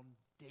the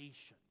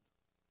foundation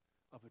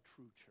of a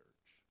true church.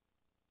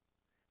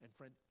 And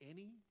friend,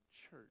 any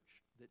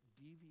church that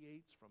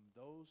deviates from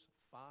those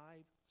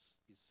 5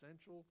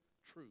 essential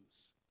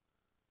truths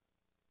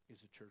is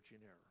a church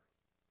in error.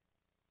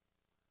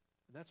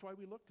 And that's why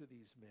we look to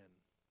these men.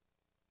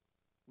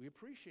 We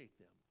appreciate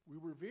them. We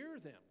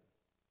revere them.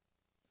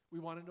 We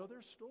want to know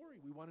their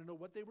story. We want to know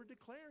what they were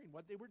declaring,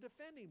 what they were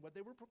defending, what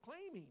they were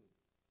proclaiming.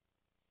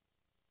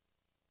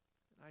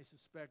 And I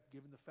suspect,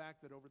 given the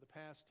fact that over the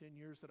past 10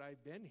 years that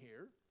I've been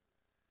here,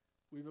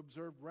 we've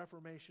observed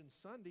Reformation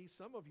Sunday,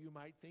 some of you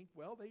might think,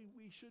 well,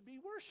 we should be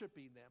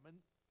worshiping them. And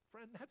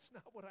friend, that's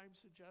not what I'm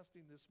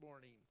suggesting this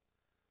morning.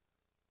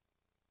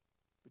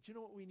 But you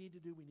know what we need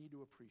to do? We need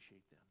to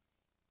appreciate them.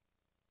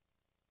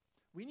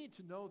 We need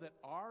to know that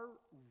our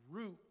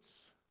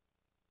roots,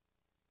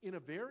 in a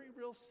very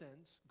real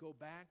sense, go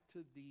back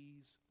to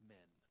these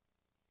men.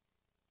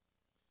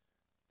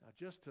 Now,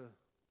 just to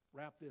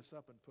wrap this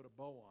up and put a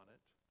bow on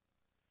it,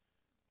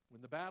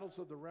 when the battles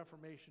of the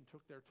Reformation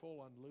took their toll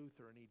on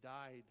Luther and he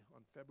died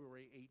on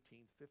February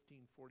 18th,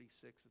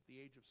 1546 at the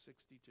age of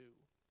 62,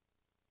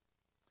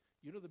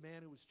 you know the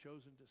man who was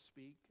chosen to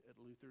speak at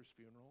Luther's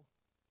funeral?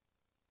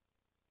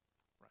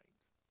 Right,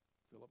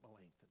 Philip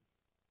Melanchthon.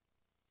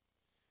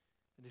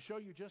 And to show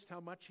you just how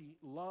much he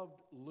loved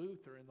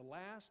Luther, in the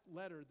last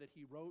letter that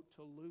he wrote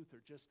to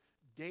Luther, just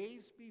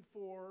days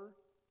before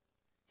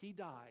he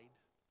died,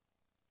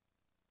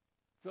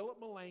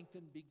 Philip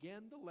Melanchthon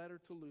began the letter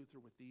to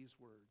Luther with these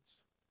words.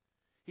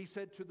 He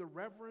said, "To the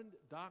Reverend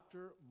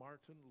Dr.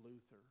 Martin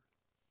Luther,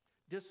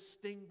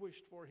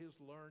 distinguished for his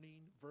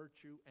learning,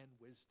 virtue, and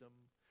wisdom,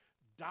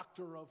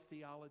 doctor of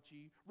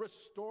theology,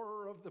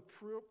 restorer of the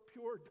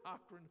pure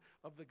doctrine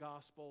of the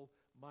gospel,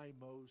 my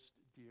most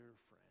dear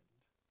friend."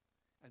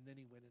 And then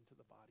he went into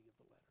the body of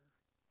the letter.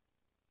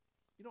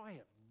 You know, I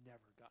have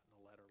never gotten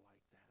a letter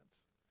like that.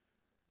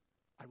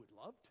 I would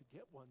love to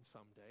get one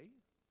someday.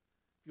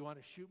 If you want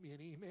to shoot me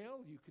an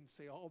email, you can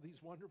say all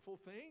these wonderful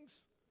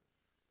things.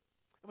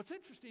 And what's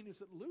interesting is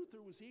that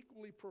Luther was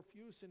equally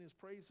profuse in his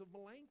praise of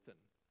Melanchthon.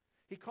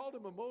 He called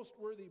him a most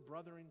worthy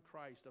brother in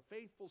Christ, a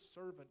faithful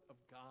servant of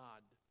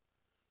God.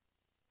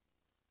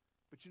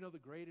 But you know, the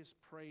greatest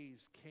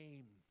praise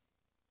came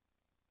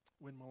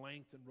when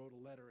Melanchthon wrote a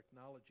letter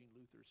acknowledging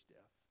Luther's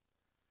death.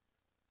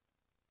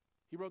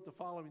 He wrote the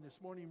following: "This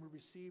morning we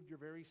received your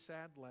very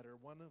sad letter,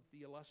 one of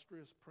the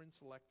illustrious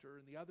Prince Elector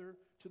and the other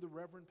to the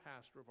Reverend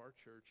Pastor of our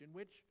church, in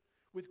which,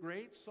 with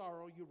great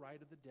sorrow, you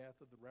write of the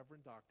death of the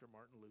Reverend Dr.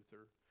 Martin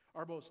Luther,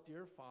 our most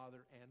dear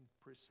father and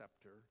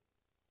preceptor."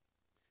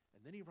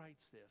 And then he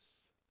writes this.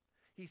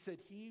 He said,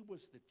 "He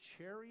was the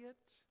chariot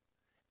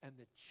and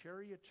the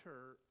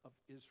charioteer of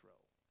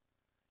Israel."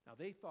 Now,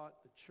 they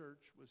thought the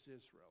church was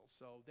Israel,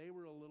 so they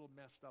were a little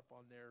messed up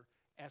on their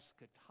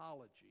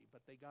eschatology,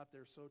 but they got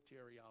their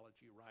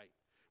soteriology right.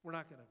 We're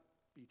not going to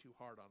be too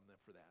hard on them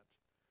for that.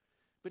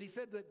 But he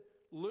said that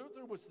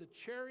Luther was the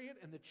chariot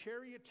and the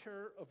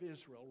charioteer of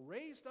Israel,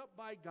 raised up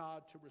by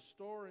God to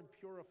restore and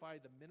purify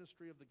the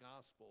ministry of the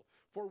gospel.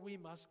 For we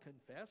must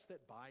confess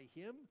that by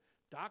him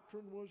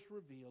doctrine was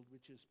revealed,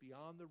 which is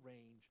beyond the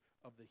range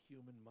of the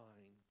human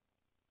mind.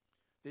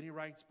 Then he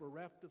writes,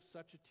 "Bereft of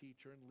such a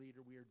teacher and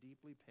leader, we are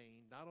deeply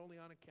pained, not only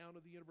on account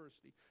of the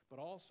university, but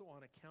also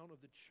on account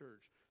of the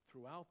church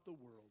throughout the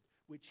world,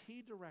 which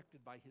he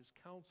directed by his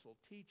counsel,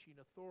 teaching,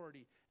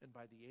 authority, and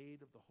by the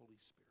aid of the Holy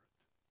Spirit."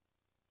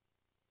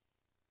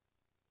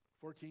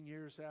 14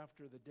 years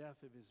after the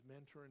death of his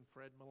mentor and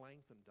friend,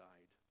 Melanchthon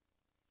died.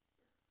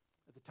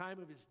 At the time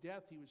of his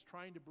death, he was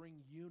trying to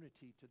bring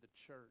unity to the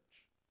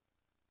church.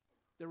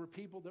 There were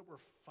people that were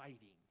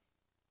fighting.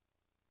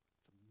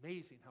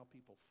 Amazing how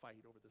people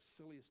fight over the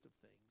silliest of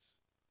things.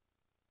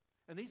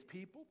 And these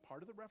people,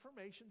 part of the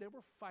Reformation, they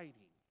were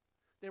fighting.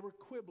 They were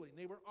quibbling.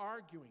 They were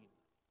arguing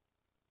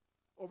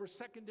over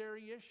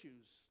secondary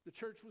issues. The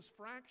church was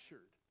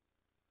fractured.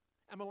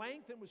 And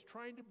Melanchthon was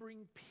trying to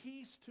bring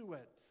peace to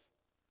it.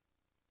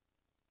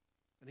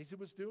 And as he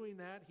was doing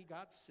that, he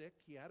got sick.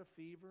 He had a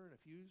fever, and a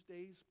few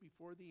days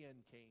before the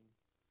end came,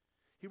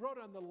 he wrote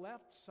on the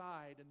left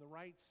side and the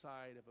right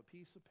side of a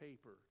piece of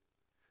paper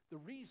the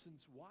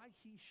reasons why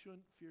he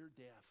shouldn't fear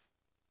death.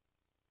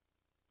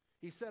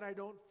 He said, "I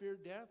don't fear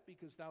death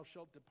because thou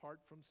shalt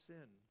depart from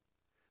sin.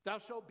 Thou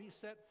shalt be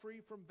set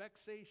free from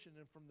vexation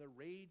and from the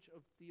rage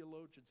of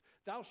theologians.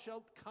 Thou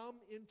shalt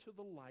come into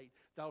the light.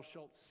 Thou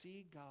shalt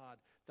see God.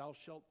 Thou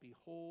shalt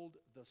behold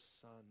the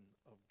Son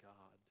of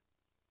God."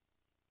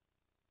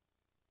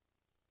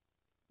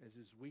 As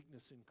his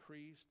weakness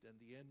increased and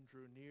the end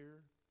drew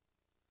near,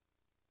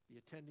 the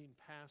attending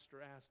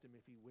pastor asked him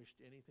if he wished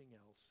anything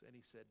else, and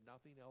he said,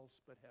 "Nothing else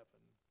but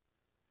heaven.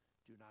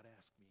 Do not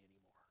ask me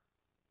anymore."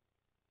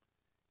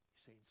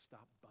 He's saying,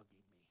 "Stop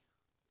bugging me.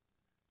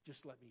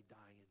 Just let me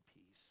die in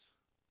peace."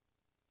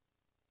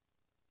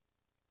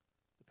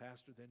 The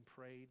pastor then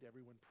prayed.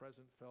 Everyone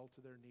present fell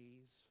to their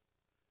knees.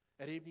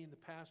 At evening, the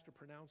pastor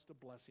pronounced a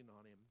blessing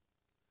on him.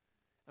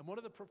 And one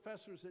of the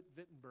professors at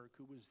Wittenberg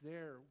who was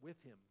there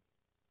with him,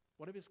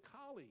 one of his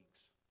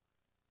colleagues,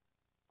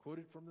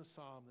 quoted from the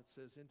psalm that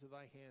says, "Into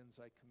thy hands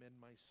I commend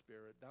my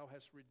spirit. Thou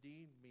hast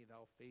redeemed me,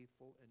 thou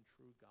faithful and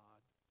true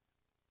God."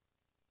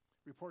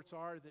 Reports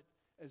are that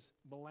as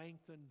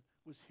Melanchthon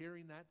was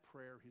hearing that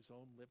prayer, his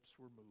own lips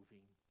were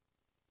moving.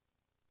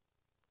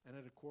 And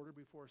at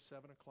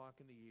 7:15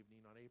 in the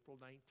evening, on April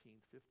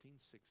 19th,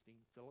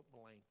 1516, Philip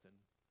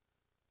Melanchthon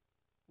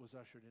was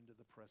ushered into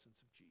the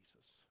presence of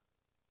Jesus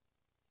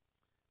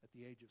at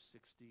the age of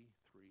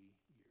 63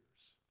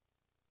 years.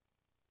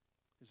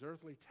 His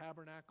earthly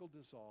tabernacle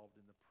dissolved,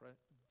 and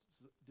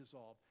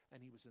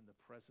he was in the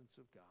presence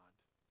of God.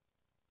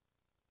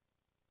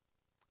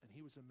 And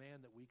he was a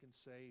man that we can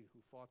say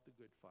who fought the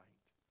good fight.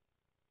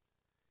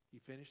 He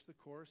finished the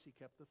course, he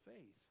kept the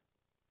faith.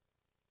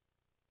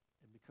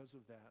 And because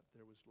of that,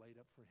 there was laid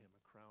up for him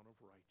a crown of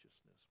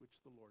righteousness,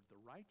 which the Lord, the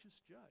righteous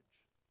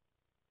judge,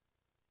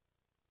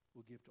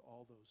 will give to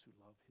all those who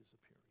love his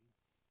appearing.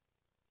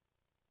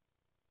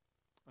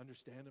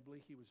 Understandably,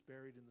 he was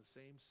buried in the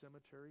same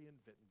cemetery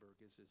in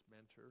Wittenberg as his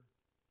mentor,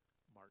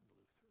 Martin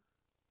Luther.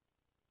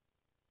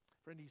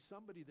 Friend, he's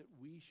somebody that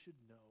we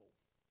should know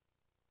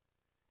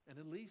and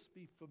at least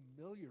be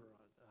familiar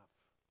enough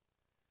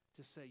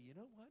to say, you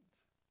know what?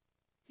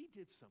 He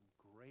did some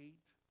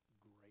great,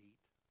 great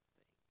things.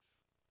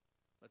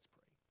 Let's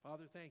pray.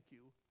 Father, thank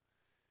you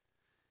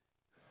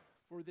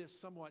for this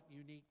somewhat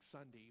unique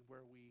Sunday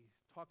where we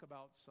talk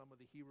about some of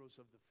the heroes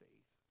of the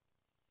faith.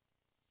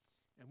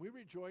 And we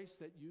rejoice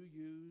that you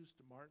used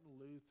Martin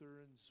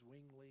Luther and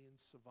Zwingli and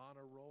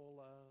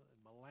Savonarola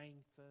and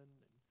Melanchthon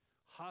and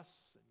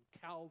Huss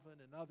and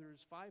Calvin and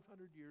others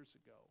 500 years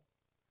ago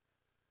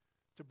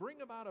to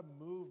bring about a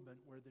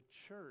movement where the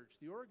church,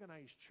 the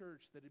organized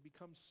church that had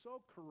become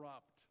so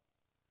corrupt,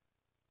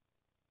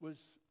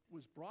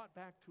 was brought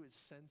back to its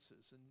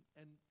senses.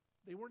 And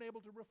they weren't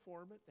able to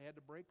reform it. They had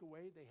to break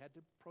away. They had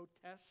to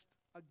protest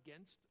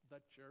against the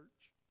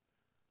church.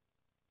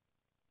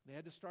 They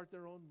had to start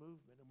their own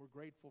movement, and we're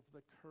grateful for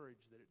the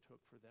courage that it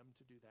took for them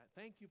to do that.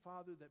 Thank you,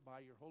 Father, that by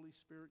your Holy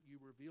Spirit you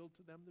revealed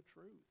to them the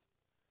truth.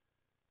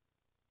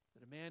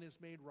 That a man is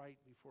made right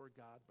before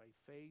God by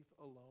faith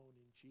alone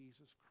in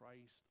Jesus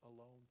Christ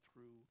alone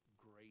through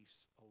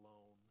grace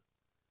alone.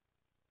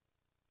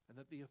 And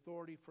that the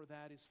authority for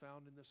that is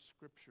found in the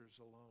Scriptures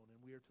alone.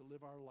 And we are to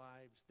live our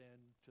lives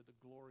then to the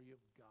glory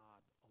of God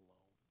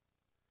alone.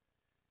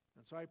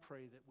 And so I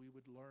pray that we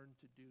would learn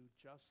to do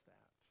just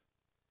that.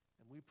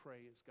 And we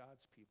pray as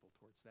God's people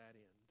towards that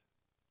end.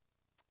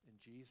 In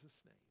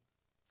Jesus' name.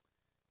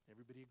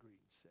 Everybody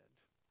agreed and said,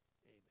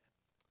 amen.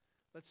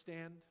 Let's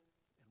stand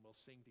and we'll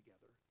sing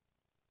together.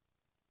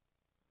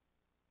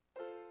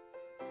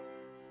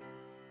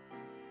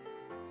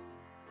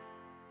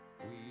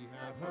 We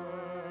have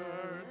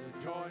heard the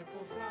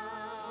joyful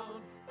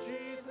sound.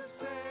 Jesus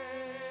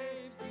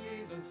saves,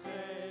 Jesus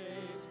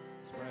saves.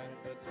 Spread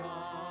the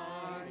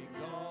tidings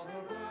all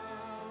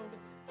around.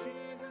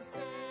 Jesus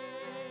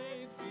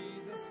saves,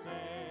 Jesus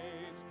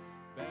saves.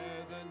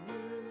 Bear the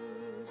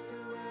news to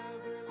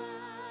every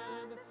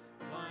land.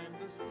 Climb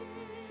the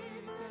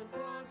steep and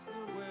cross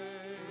the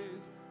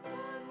ways.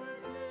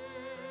 Onward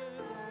 'tis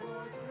our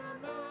Lord's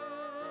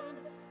command.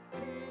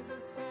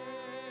 Jesus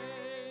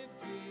saves,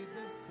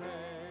 Jesus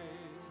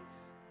saves.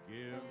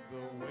 Give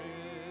the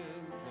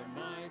winds a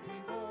mighty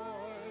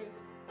voice.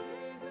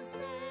 Jesus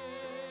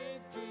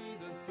saves,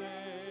 Jesus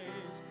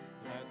saves.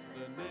 Let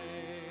the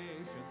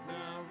nations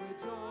now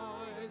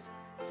rejoice.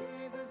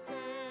 Jesus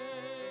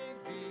saves,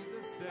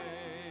 Jesus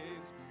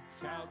saves.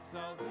 Shout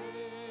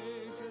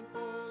salvation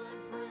full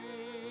and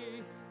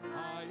free.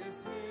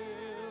 Highest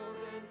hills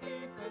and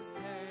deepest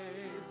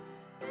caves.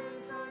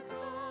 Is our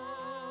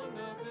song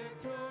of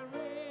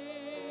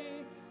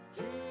victory.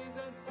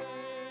 Jesus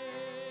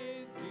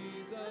saves,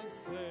 Jesus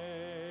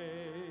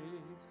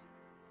saves.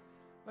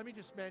 Let me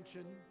just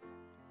mention,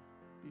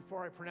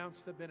 before I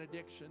pronounce the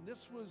benediction,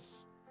 this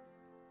was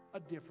a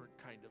different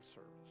kind of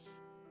service,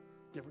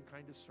 different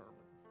kind of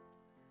sermon.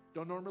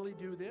 Don't normally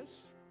do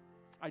this.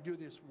 I do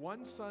this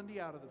one Sunday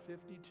out of the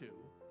 52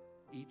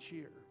 each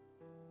year.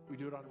 We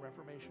do it on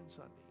Reformation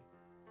Sunday.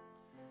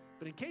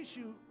 But in case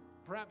you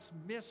perhaps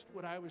missed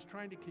what I was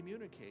trying to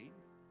communicate,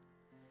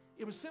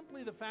 it was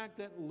simply the fact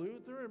that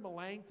Luther and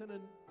Melanchthon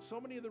and so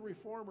many of the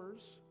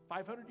reformers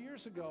 500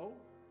 years ago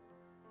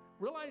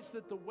realized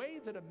that the way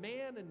that a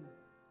man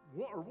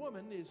or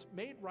woman is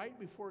made right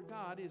before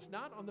God is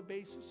not on the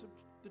basis of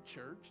the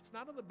church. It's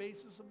not on the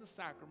basis of the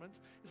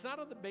sacraments. It's not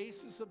on the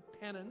basis of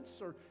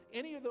penance or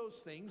any of those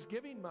things,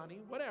 giving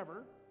money,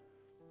 whatever.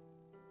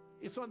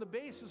 It's on the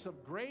basis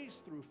of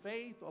grace through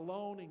faith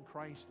alone in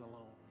Christ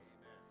alone.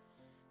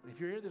 And if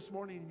you're here this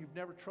morning and you've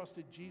never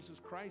trusted Jesus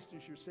Christ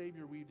as your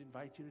Savior, we'd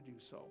invite you to do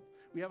so.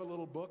 We have a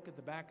little book at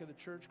the back of the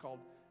church called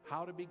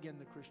How to Begin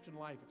the Christian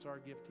Life. It's our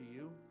gift to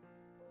you.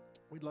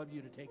 We'd love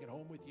you to take it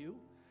home with you.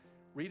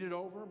 Read it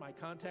over. My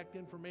contact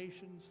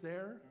information's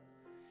there.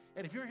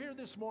 And if you're here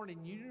this morning,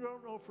 you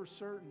don't know for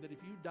certain that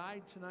if you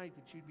died tonight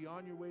that you'd be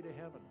on your way to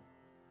heaven,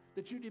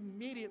 that you'd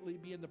immediately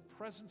be in the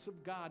presence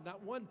of God.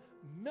 Not one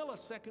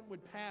millisecond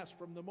would pass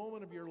from the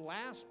moment of your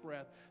last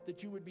breath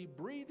that you would be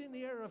breathing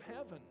the air of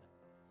heaven.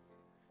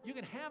 You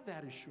can have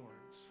that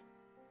assurance.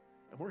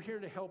 And we're here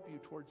to help you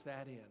towards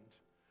that end.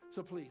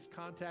 So please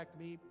contact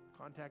me,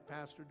 contact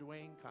Pastor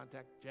Dwayne,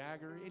 contact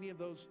Jagger. Any of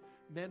those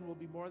men will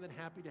be more than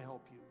happy to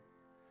help you.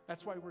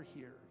 That's why we're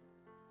here.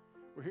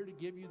 We're here to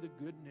give you the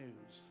good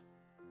news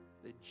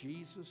that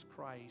Jesus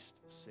Christ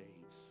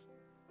saves.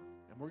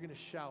 And we're going to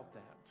shout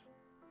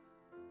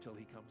that till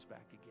he comes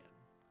back again.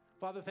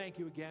 Father, thank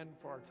you again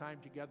for our time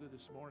together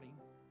this morning.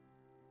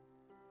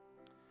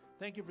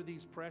 Thank you for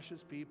these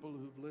precious people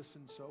who've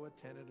listened so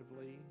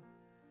attentively.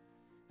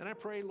 And I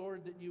pray,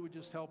 Lord, that you would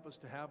just help us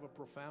to have a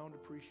profound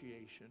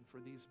appreciation for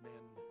these men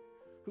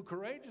who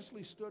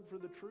courageously stood for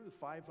the truth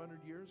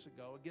 500 years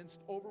ago against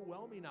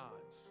overwhelming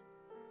odds,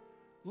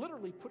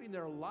 literally putting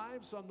their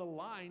lives on the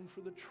line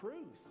for the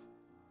truth.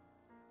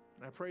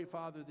 And I pray,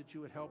 Father, that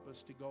you would help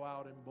us to go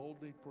out and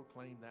boldly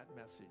proclaim that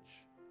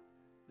message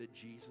that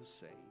Jesus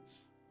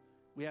saves.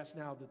 We ask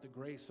now that the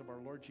grace of our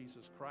Lord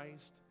Jesus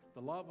Christ,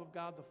 the love of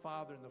God the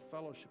Father, and the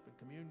fellowship and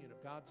communion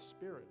of God's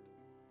Spirit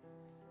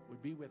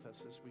would be with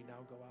us as we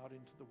now go out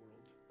into the world.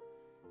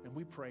 And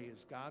we pray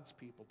as God's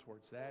people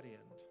towards that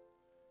end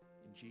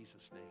in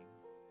Jesus' name.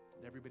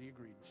 And everybody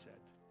agreed and said,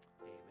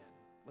 amen.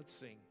 Let's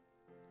sing.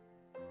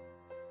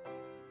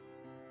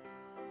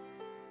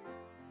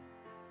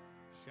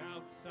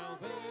 Shout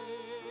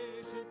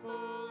salvation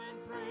full and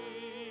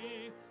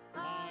free,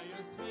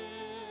 highest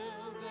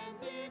hills and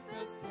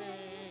deepest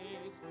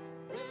caves.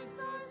 This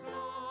is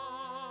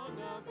song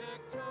of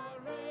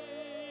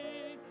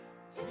victory.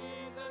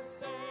 Jesus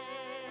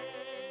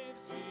saves,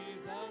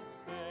 Jesus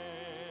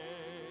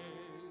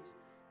saves.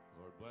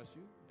 Lord bless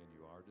you, and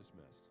you are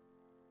dismissed.